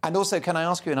women. And also, can I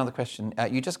ask you another question?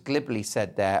 You just glibly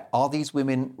said there, are these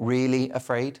women really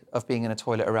afraid of being in a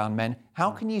toilet around men?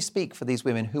 How can you speak for these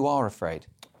women who are afraid?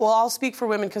 Well, I'll speak for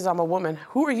women because I'm a woman.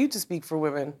 Who are you to speak for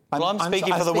women? Well, I'm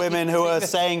speaking for the women who are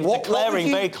saying, declaring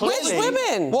very clearly. Which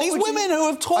women? These women who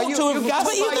have talked to have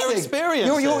gaslighted their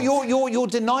experiences. You're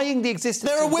denying the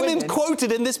existence There are of women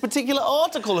quoted in this particular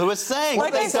article who are saying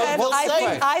Like I said,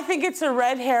 I think it's a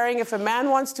red herring. If a man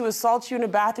wants to assault you in a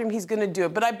bathroom, he's going to do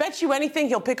it. But I bet you anything,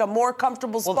 he'll pick a more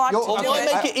comfortable spot to do why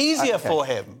it. make it easier for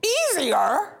him?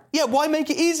 Easier? Yeah, why make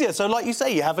it easier? So, like you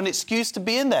say, you have an excuse to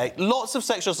be in there. Lots of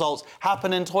sexual assaults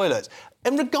happen in toilets.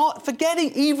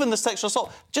 Forgetting even the sexual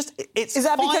assault, is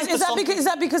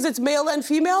that because it's male and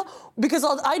female? Because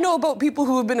I know about people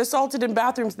who have been assaulted in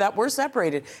bathrooms that were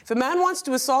separated. If a man wants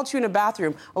to assault you in a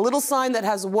bathroom, a little sign that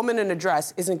has a woman in a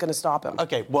dress isn't going to stop him.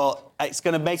 Okay, well, it's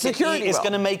going to make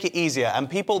it easier. And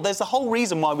there's a whole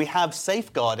reason why we have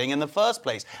safeguarding in the first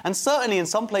place. And certainly in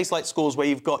some place like schools where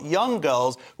you've got young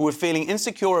girls who are feeling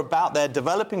insecure about their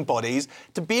developing bodies,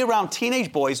 to be around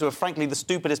teenage boys who are frankly the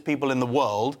stupidest people in the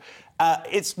world.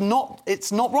 It's not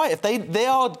right. If they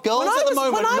are girls at the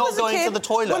moment not going to the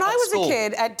toilet. When I was a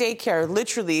kid at daycare,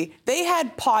 literally, they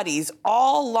had potties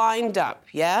all lined up.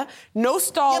 Yeah, no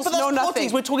stalls, no nothing.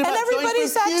 Potties. We're talking about everybody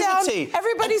sat down.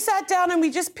 Everybody sat down, and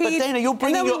we just peed. But Dana, you're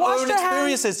bringing your own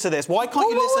experiences to this. Why can't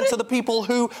you listen to the people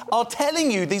who are telling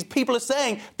you? These people are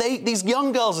saying these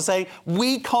young girls are saying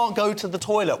we can't go to the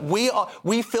toilet.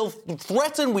 We feel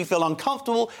threatened. We feel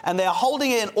uncomfortable, and they are holding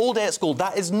it in all day at school.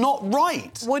 That is not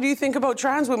right. What do you think about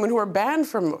trans women who are banned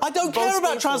from I don't care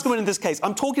about trans women in this case.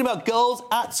 I'm talking about girls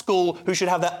at school who should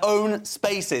have their own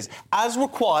spaces, as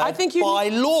required by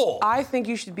law. I think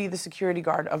you should be the security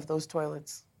guard of those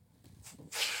toilets.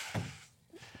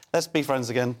 Let's be friends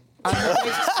again. And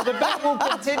the debate will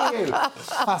continue.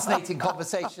 Fascinating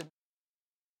conversation.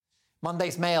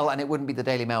 Monday's Mail, and it wouldn't be the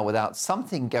Daily Mail without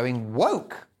something going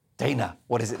woke. Dana,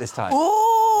 what is it this time?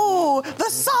 Ooh, the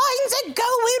signs are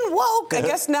going woke. I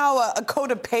guess now a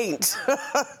coat of paint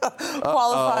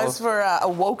qualifies for a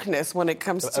wokeness when it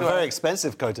comes to a very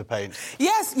expensive coat of paint.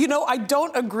 Yes, I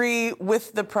don't agree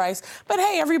with the price, but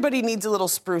hey, everybody needs a little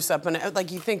spruce up, and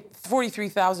you think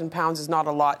 £43,000 is not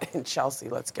a lot in Chelsea.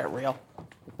 Let's get real.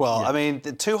 Well, yeah. I mean,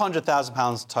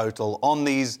 £200,000 total on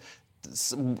these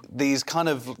kind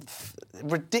of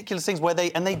ridiculous things where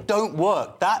they don't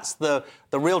work. That's the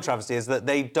real travesty, is that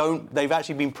they've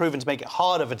actually been proven to make it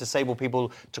harder for disabled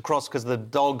people to cross because the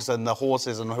dogs and the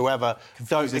horses and whoever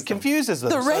it confuses them.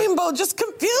 The rainbow just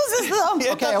confuses them.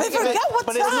 Yeah, they forget what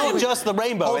But it's not just the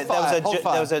rainbow. There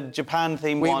was a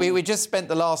Japan-themed one. We just spent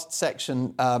the last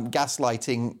section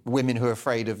gaslighting women who are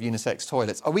afraid of unisex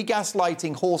toilets. Are we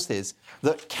gaslighting horses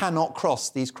that cannot cross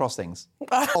these crossings,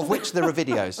 of which there are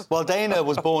videos? Well, Dana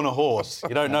was born a horse.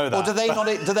 You don't know that. Or do they not?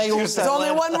 Do they also? There's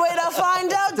only one way to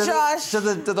find out, Josh.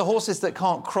 Do the horses that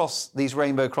can't cross these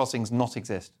rainbow crossings not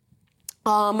exist?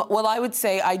 Well, I would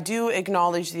say I do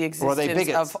acknowledge the existence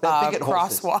of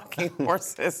crosswalking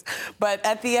horses. But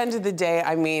at the end of the day,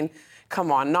 I mean,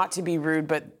 come on, not to be rude,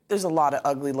 but there's a lot of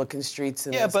ugly-looking streets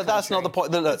in this country. That's not the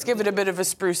point. Let's give it a bit of a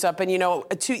spruce up. And,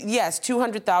 yes,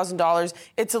 $200,000,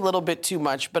 it's a little bit too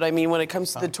much. But, I mean, when it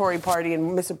comes to the Tory party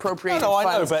and misappropriating funds,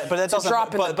 I know, but it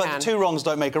doesn't. But two wrongs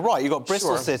don't make a right. You've got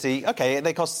Bristol City. OK,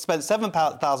 they spent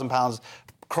 £7,000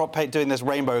 doing this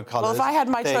rainbow colours. Well, if I had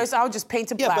my choice, I would just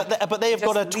paint it black. Yeah, but they've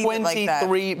got a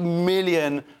 £23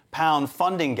 million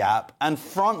funding gap, and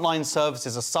frontline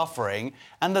services are suffering,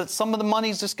 and some of the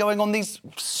money's just going on these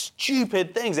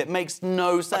stupid things. It makes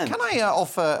no sense. Can I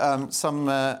offer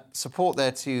some support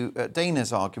there to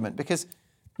Dana's argument? Because,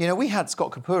 we had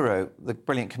Scott Capurro, the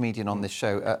brilliant comedian, on this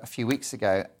show a few weeks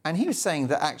ago, and he was saying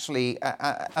that actually,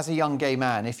 as a young gay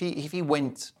man, if he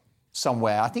went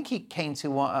somewhere, I think he came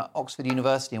to Oxford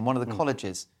University, and one of the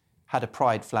colleges had a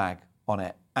pride flag on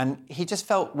it. And he just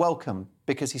felt welcome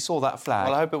because he saw that flag.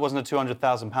 Well, I hope it wasn't a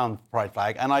 £200,000 pride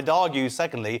flag. And I'd argue,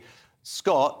 secondly,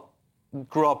 Scott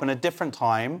grew up in a different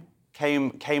time,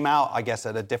 came out, I guess,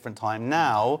 at a different time.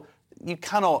 Now, you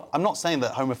cannot... I'm not saying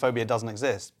that homophobia doesn't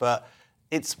exist, but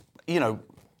it's,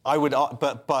 I would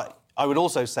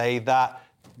also say that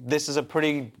this is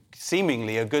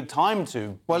seemingly a good time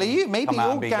to... Well, you're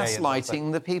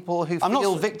gaslighting the people who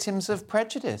feel victims of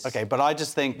prejudice. OK, but I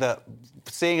just think that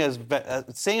seeing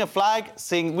a flag,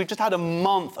 we've just had a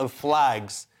month of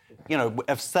flags,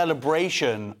 of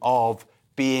celebration of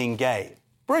being gay.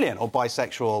 Brilliant. Or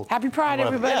bisexual. Happy Pride,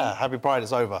 everybody. Yeah, Happy Pride,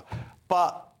 it's over.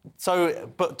 But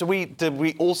do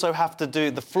we also have to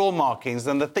do the floor markings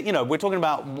and we're talking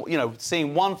about,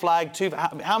 seeing one flag, two,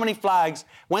 how many flags?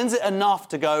 When's it enough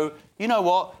to go, you know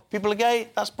what, people are gay,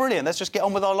 that's brilliant, let's just get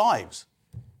on with our lives?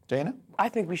 Dana? I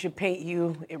think we should paint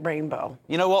you a rainbow.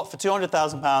 You know what, for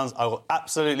 £200,000, I will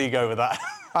absolutely go with that.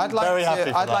 I'd Very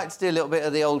happy for I'd that. like to do a little bit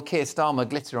of the old Keir Starmer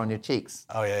glitter on your cheeks.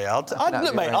 Oh, yeah. Look, be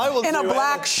mate, very I will In a do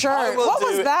black I shirt. will What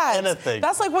was do that? Anything.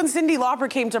 That's like when Cyndi Lauper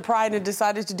came to Pride and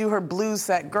decided to do her blues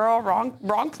set. Girl,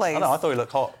 wrong place. I thought he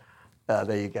looked hot.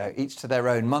 There you go. Each to their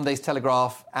own. Monday's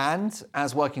Telegraph. And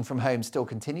as working from home still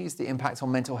continues, the impact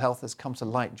on mental health has come to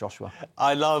light, Joshua.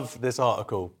 I love this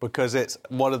article because it's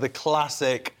one of the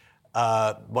classic,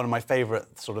 one of my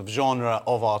favourite sort of genre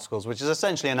of articles, which is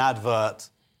essentially an advert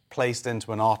placed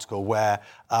into an article where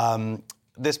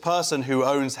this person who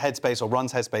owns Headspace or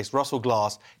runs Headspace, Russell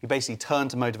Glass, he basically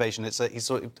turned to motivation. He's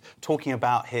sort of talking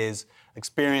about his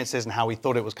experiences and how he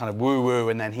thought it was kind of woo-woo,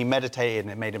 and then he meditated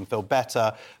and it made him feel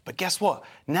better. But guess what?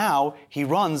 Now he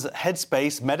runs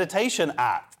Headspace meditation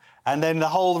app. And then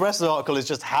the rest of the article is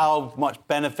just how much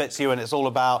benefits you, and it's all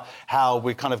about how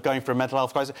we're kind of going through a mental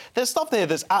health crisis. There's stuff there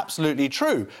that's absolutely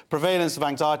true. Prevalence of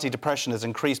anxiety, depression has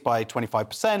increased by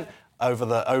 25%.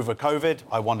 Over COVID.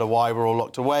 I wonder why we're all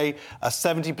locked away.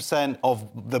 70% of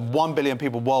the 1 billion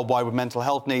people worldwide with mental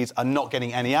health needs are not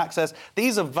getting any access.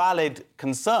 These are valid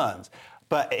concerns.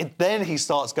 But then he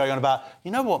starts going on about,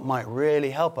 you know what might really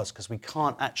help us, because we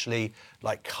can't actually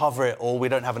cover it all. We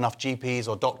don't have enough GPs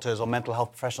or doctors or mental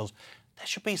health professionals. There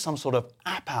should be some sort of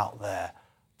app out there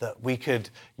that we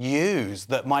could use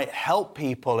that might help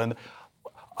people. And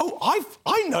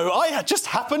I know. I just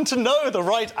happen to know the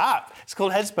right app. It's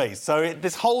called Headspace. So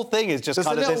this whole thing is just There's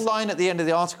kind a of little this... line at the end of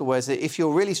the article where it says, if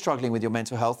you're really struggling with your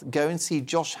mental health, go and see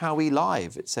Josh Howie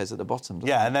live, it says at the bottom.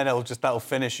 Yeah, and then that'll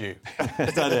finish you.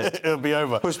 Is that it? It'll be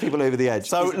over. Push people over the edge.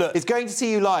 So, look... It's going to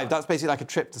see you live. That's basically like a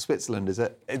trip to Switzerland, is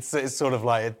it? It's sort of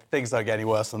like, things don't get any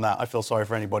worse than that. I feel sorry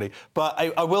for anybody. But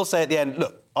I will say at the end,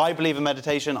 look, I believe in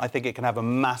meditation. I think it can have a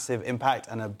massive impact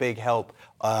and a big help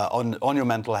on your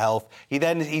mental health.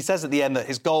 He says at the end that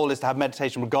his goal is to have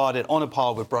meditation regarded on a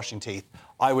par with brushing teeth.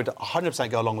 I would 100%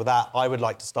 go along with that. I would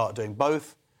like to start doing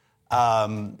both.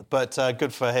 But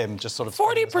good for him, just sort of...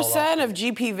 40% of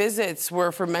GP visits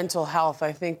were for mental health.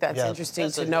 I think that's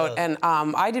interesting to note. And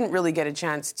I didn't really get a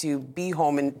chance to be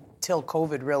home until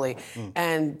COVID, really.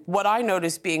 And what I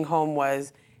noticed being home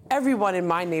was everyone in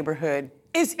my neighborhood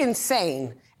is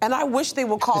insane. And I wish they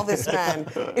would call this man.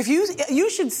 If you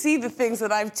should see the things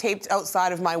that I've taped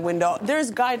outside of my window. There's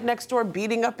a guy next door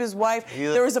beating up his wife.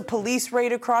 There was a police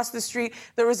raid across the street.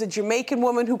 There was a Jamaican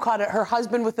woman who caught her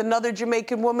husband with another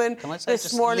Jamaican woman Can I say,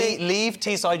 this morning. Leave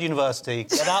Teesside University.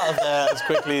 Get out of there as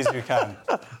quickly as you can.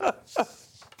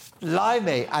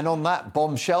 Blimey. And on that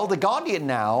bombshell, The Guardian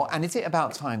now, and is it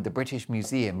about time the British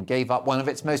Museum gave up one of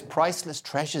its most priceless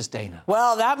treasures, Dana?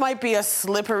 Well, that might be a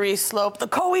slippery slope. The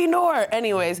Koh-i-Noor.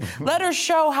 Anyways, letters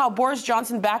show how Boris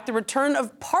Johnson backed the return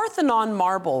of Parthenon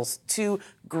marbles to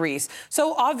Greece.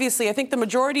 So obviously, I think the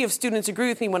majority of students agree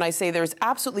with me when I say there's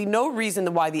absolutely no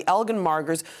reason why the Elgin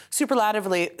Margars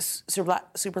superlatively...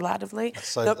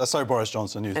 That's so Boris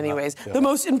Johnson using Anyways, that. Yeah. the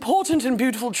most important and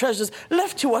beautiful treasures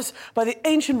left to us by the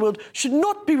ancient world should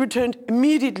not be returned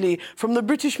immediately from the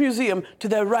British Museum to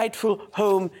their rightful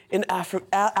home in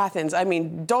Athens. I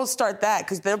mean, don't start that,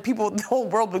 because the whole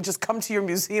world will just come to your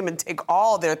museum and take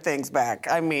all their things back.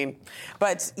 I mean,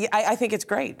 but I think it's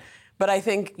great. But I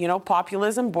think,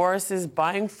 populism, Boris is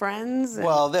buying friends. And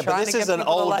but this is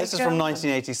this is from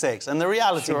 1986. And the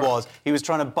reality was he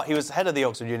was head of the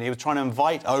Oxford Union. He was trying to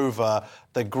invite over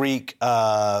the Greek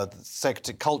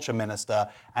culture minister,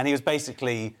 and he was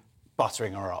basically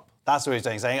buttering her up. That's what he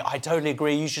was saying, I totally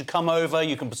agree, you should come over,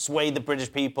 you can persuade the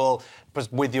British people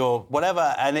with your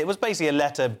whatever. And it was basically a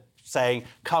letter saying,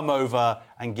 come over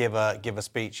and give a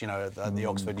speech, at the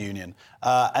Oxford Union.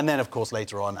 And then, of course,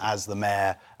 later on, as the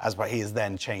mayor, he has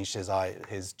then changed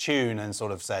his tune and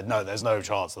sort of said, no, there's no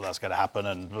chance that that's going to happen,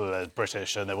 and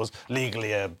British, and it was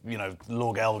legally,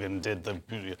 Lord Elgin did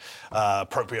the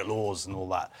appropriate laws and all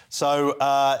that. So,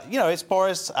 it's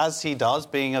Boris, as he does,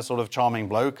 being a sort of charming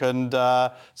bloke and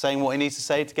saying what he needs to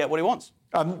say to get what he wants.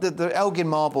 The Elgin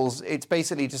marbles, it's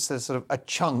basically just a sort of a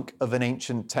chunk of an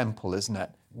ancient temple, isn't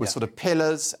it? With sort of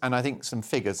pillars and I think some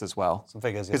figures as well. Some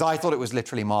figures, yeah. Because I thought it was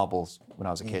literally marbles when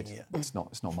I was a kid. Yeah. It's not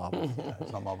marbles.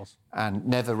 It's not marbles. And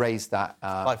never raised that.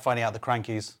 Like finding out the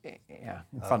crankies. Yeah,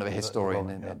 in front of a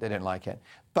historian. They don't like it.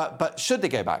 But should they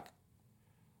go back?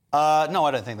 No,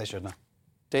 I don't think they should, no.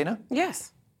 Dana?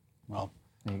 Yes. Well,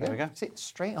 there we go. See, it's a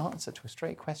straight answer to a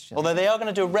straight question. Although they are going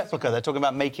to do a replica. They're talking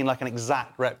about making like an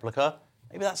exact replica.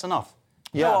 Maybe that's enough.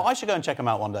 Yeah. You know what? I should go and check them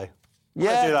out one day.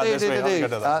 Yeah, do that they this week. do. I'll go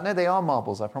do that. No, they are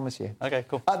marbles, I promise you. OK,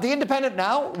 cool. The Independent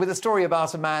now, with a story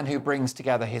about a man who brings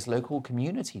together his local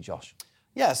community, Josh.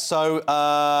 Yeah, so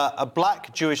a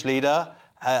black Jewish leader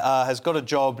has got a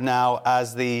job now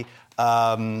as the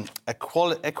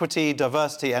equity,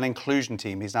 diversity and inclusion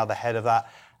team. He's now the head of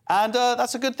that. And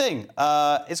that's a good thing.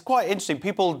 It's quite interesting.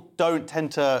 People don't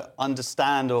tend to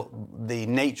understand the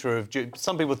nature of...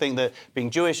 Some people think that being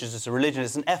Jewish is just a religion.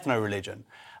 It's an ethno-religion.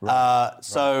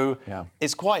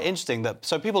 It's quite interesting that...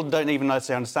 So people don't even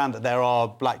necessarily understand that there are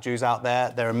black Jews out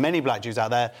there. There are many black Jews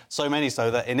out there, so many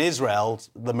so that in Israel,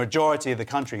 the majority of the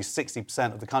country,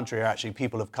 60% of the country, are actually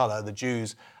people of colour. The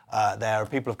Jews... there are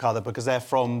people of colour because they're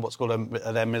from what's called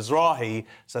they're Mizrahi,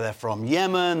 so they're from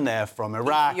Yemen, they're from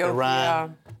Iraq,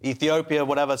 Iran, Ethiopia,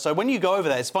 whatever. So when you go over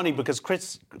there, it's funny because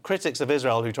critics of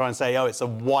Israel who try and say, oh, it's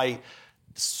a white,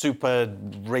 super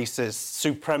racist,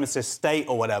 supremacist state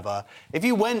or whatever, if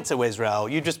you went to Israel,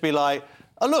 you'd just be like,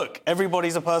 oh, look,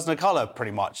 everybody's a person of colour,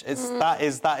 pretty much. That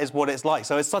is what it's like.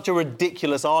 So it's such a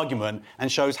ridiculous argument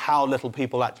and shows how little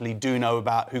people actually do know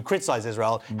about, who criticise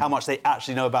Israel, how much they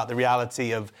actually know about the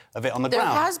reality of it on the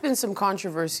ground. There has been some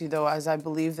controversy, though, as I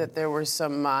believe that there were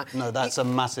some... No, that's a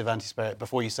massive anti-spirit.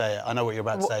 Before you say it, I know what you're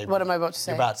about to say. What am I about to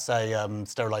say? You're about to say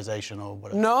sterilisation or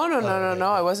whatever.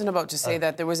 No. I wasn't about to say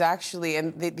that. There was actually,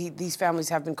 and these families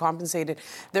have been compensated,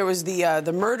 there was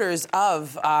the murders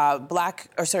of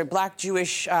black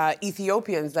Jewish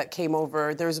Ethiopians that came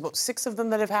over. There's about 6 of them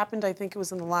that have happened. I think it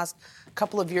was in the last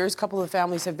couple of years. A couple of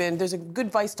families have been... There's a good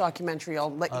Vice documentary.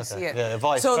 I'll let you see it. Yeah,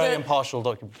 Vice, so very impartial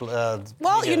documentary.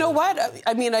 Well, you know what?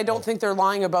 I mean, I don't think they're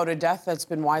lying about a death that's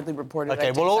been widely reported.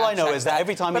 OK, well, all I know is that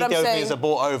every time Ethiopians are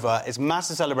brought over, it's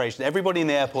massive celebration. Everybody in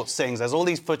the airport sings. There's all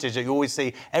these footage that you always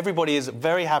see. Everybody is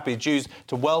very happy, Jews,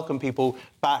 to welcome people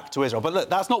back to Israel. But look,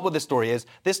 that's not what this story is.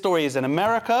 This story is in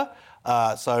America.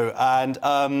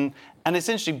 And it's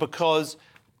interesting because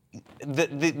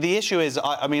the issue is,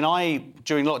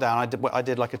 during lockdown, I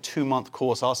did like a 2-month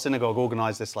course. Our synagogue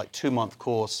organised this like 2-month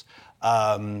course.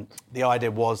 The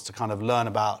idea was to kind of learn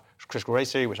about critical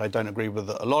race theory, which I don't agree with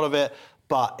a lot of it,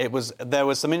 but there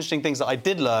was some interesting things that I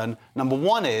did learn. Number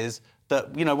one is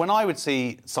that, you know, when I would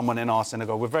see someone in our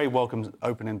synagogue, we're very welcome,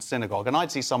 open in synagogue, and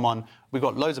I'd see someone, we've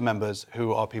got loads of members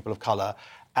who are people of colour,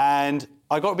 and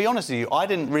I got to be honest with you, I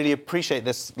didn't really appreciate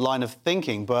this line of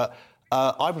thinking, but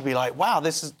I would be like, wow,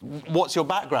 what's your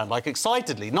background? Like,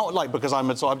 excitedly, not like because I'm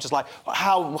just like,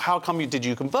 how come did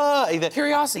you convert?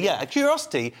 Curiosity. Yeah, a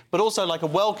curiosity, but also like a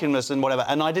welcomeness and whatever.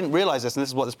 And I didn't realise this, and this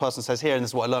is what this person says here, and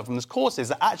this is what I learned from this course, is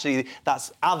that actually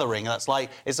that's othering. That's like,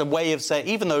 it's a way of saying,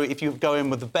 even though if you go in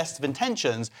with the best of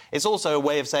intentions, it's also a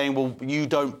way of saying, well, you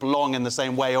don't belong in the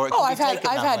same way, or it can be taken that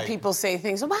way. I've had people say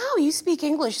things, wow, you speak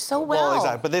English so well. Well,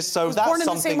 exactly. But that's born in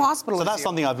something, the same hospital so that's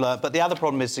something I've learned. But the other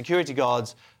problem is security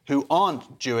guards who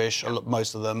aren't Jewish,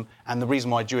 most of them, and the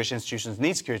reason why Jewish institutions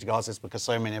need security guards is because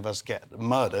so many of us get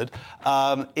murdered,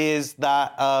 is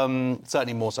that,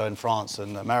 certainly more so in France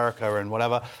and America and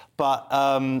whatever, but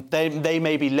they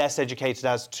may be less educated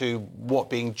as to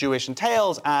what being Jewish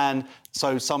entails, and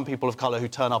so some people of colour who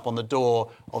turn up on the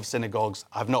door of synagogues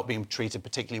have not been treated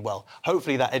particularly well.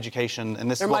 Hopefully that education... and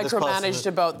this They're is what micromanaged this person,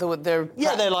 about their...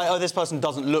 Yeah, they're like, oh, this person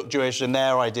doesn't look Jewish, and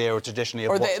their idea or traditionally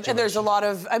of what's Jewish. And there's a lot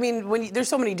of... I mean, there's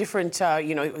so many different...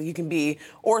 you can be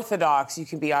Orthodox, you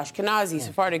can be Ashkenazi,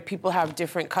 Sephardic. People have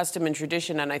different custom and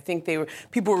tradition, and I think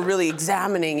people were really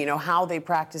examining, how they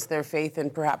practice their faith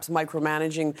and perhaps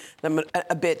micromanaging them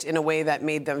a bit in a way that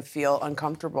made them feel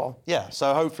uncomfortable. Yeah,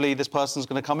 so hopefully this person's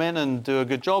going to come in and do a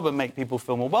good job and make people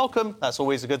feel more welcome. That's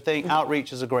always a good thing.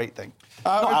 Outreach is a great thing.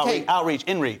 Outreach,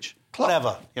 inreach.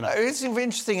 Whatever, It's an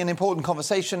interesting and important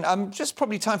conversation. Just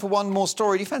probably time for one more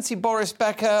story. Do you fancy Boris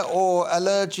Becker or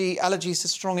allergies to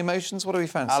strong emotions? What do we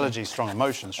fancy? Allergies, strong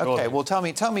emotions, surely. OK, well,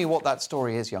 tell me what that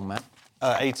story is, young man.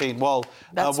 18. Well,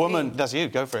 a woman... Me. That's you.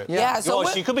 Go for it. Yeah. So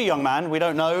she could be a young man. We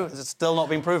don't know. It's still not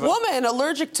been proven. Woman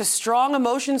allergic to strong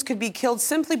emotions could be killed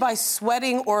simply by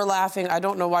sweating or laughing. I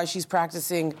don't know why she's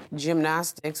practicing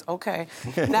gymnastics. OK.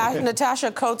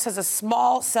 Natasha Coates has a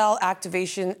small cell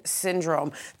activation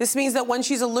syndrome. This means that when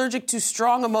she's allergic to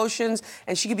strong emotions,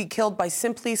 and she could be killed by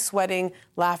simply sweating,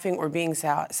 laughing, or being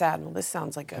sad. Well, this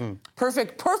sounds like a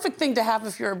perfect thing to have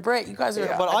if you're a Brit. You guys are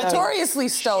notoriously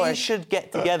stoic. She should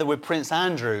get together with Prince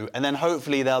Andrew, and then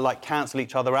hopefully they'll cancel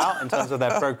each other out in terms of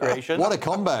their procreation. What a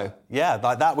combo! Yeah,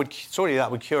 that would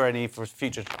cure any for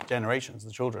future generations,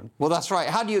 the children. Well, that's right.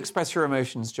 How do you express your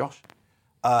emotions, Josh?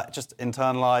 Just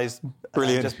internalise,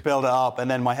 brilliant. Just build it up, and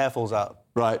then my hair falls out.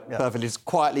 Right, perfect. It's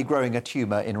quietly growing a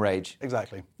tumour in rage.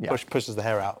 Exactly. Yeah. Pushes the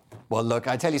hair out. Well, look,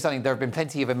 I tell you something. There have been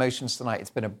plenty of emotions tonight. It's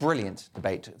been a brilliant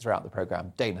debate throughout the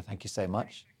programme. Dana, thank you so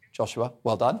much. Joshua,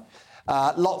 well done.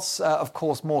 Lots, of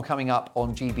course, more coming up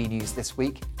on GB News this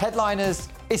week. Headliners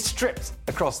is stripped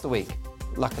across the week.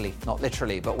 Luckily, not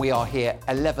literally, but we are here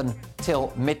 11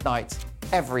 till midnight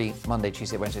every Monday,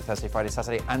 Tuesday, Wednesday, Thursday, Friday,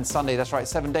 Saturday, and Sunday. That's right,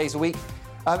 7 days a week.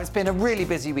 It's been a really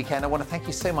busy weekend. I want to thank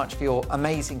you so much for your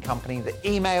amazing company, the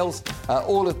emails,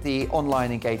 all of the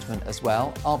online engagement as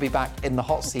well. I'll be back in the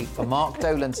hot seat for Mark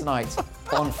Dolan tonight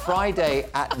on Friday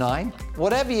at 9.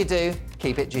 Whatever you do,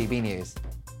 keep it GB News.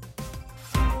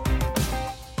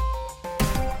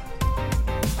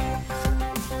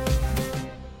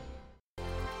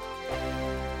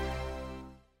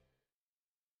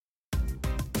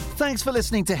 Thanks for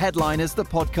listening to Headliners, the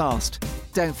podcast.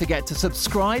 Don't forget to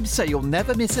subscribe so you'll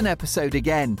never miss an episode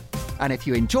again. And if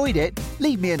you enjoyed it,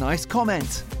 leave me a nice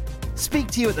comment. Speak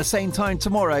to you at the same time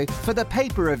tomorrow for the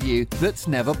paper review that's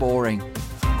never boring.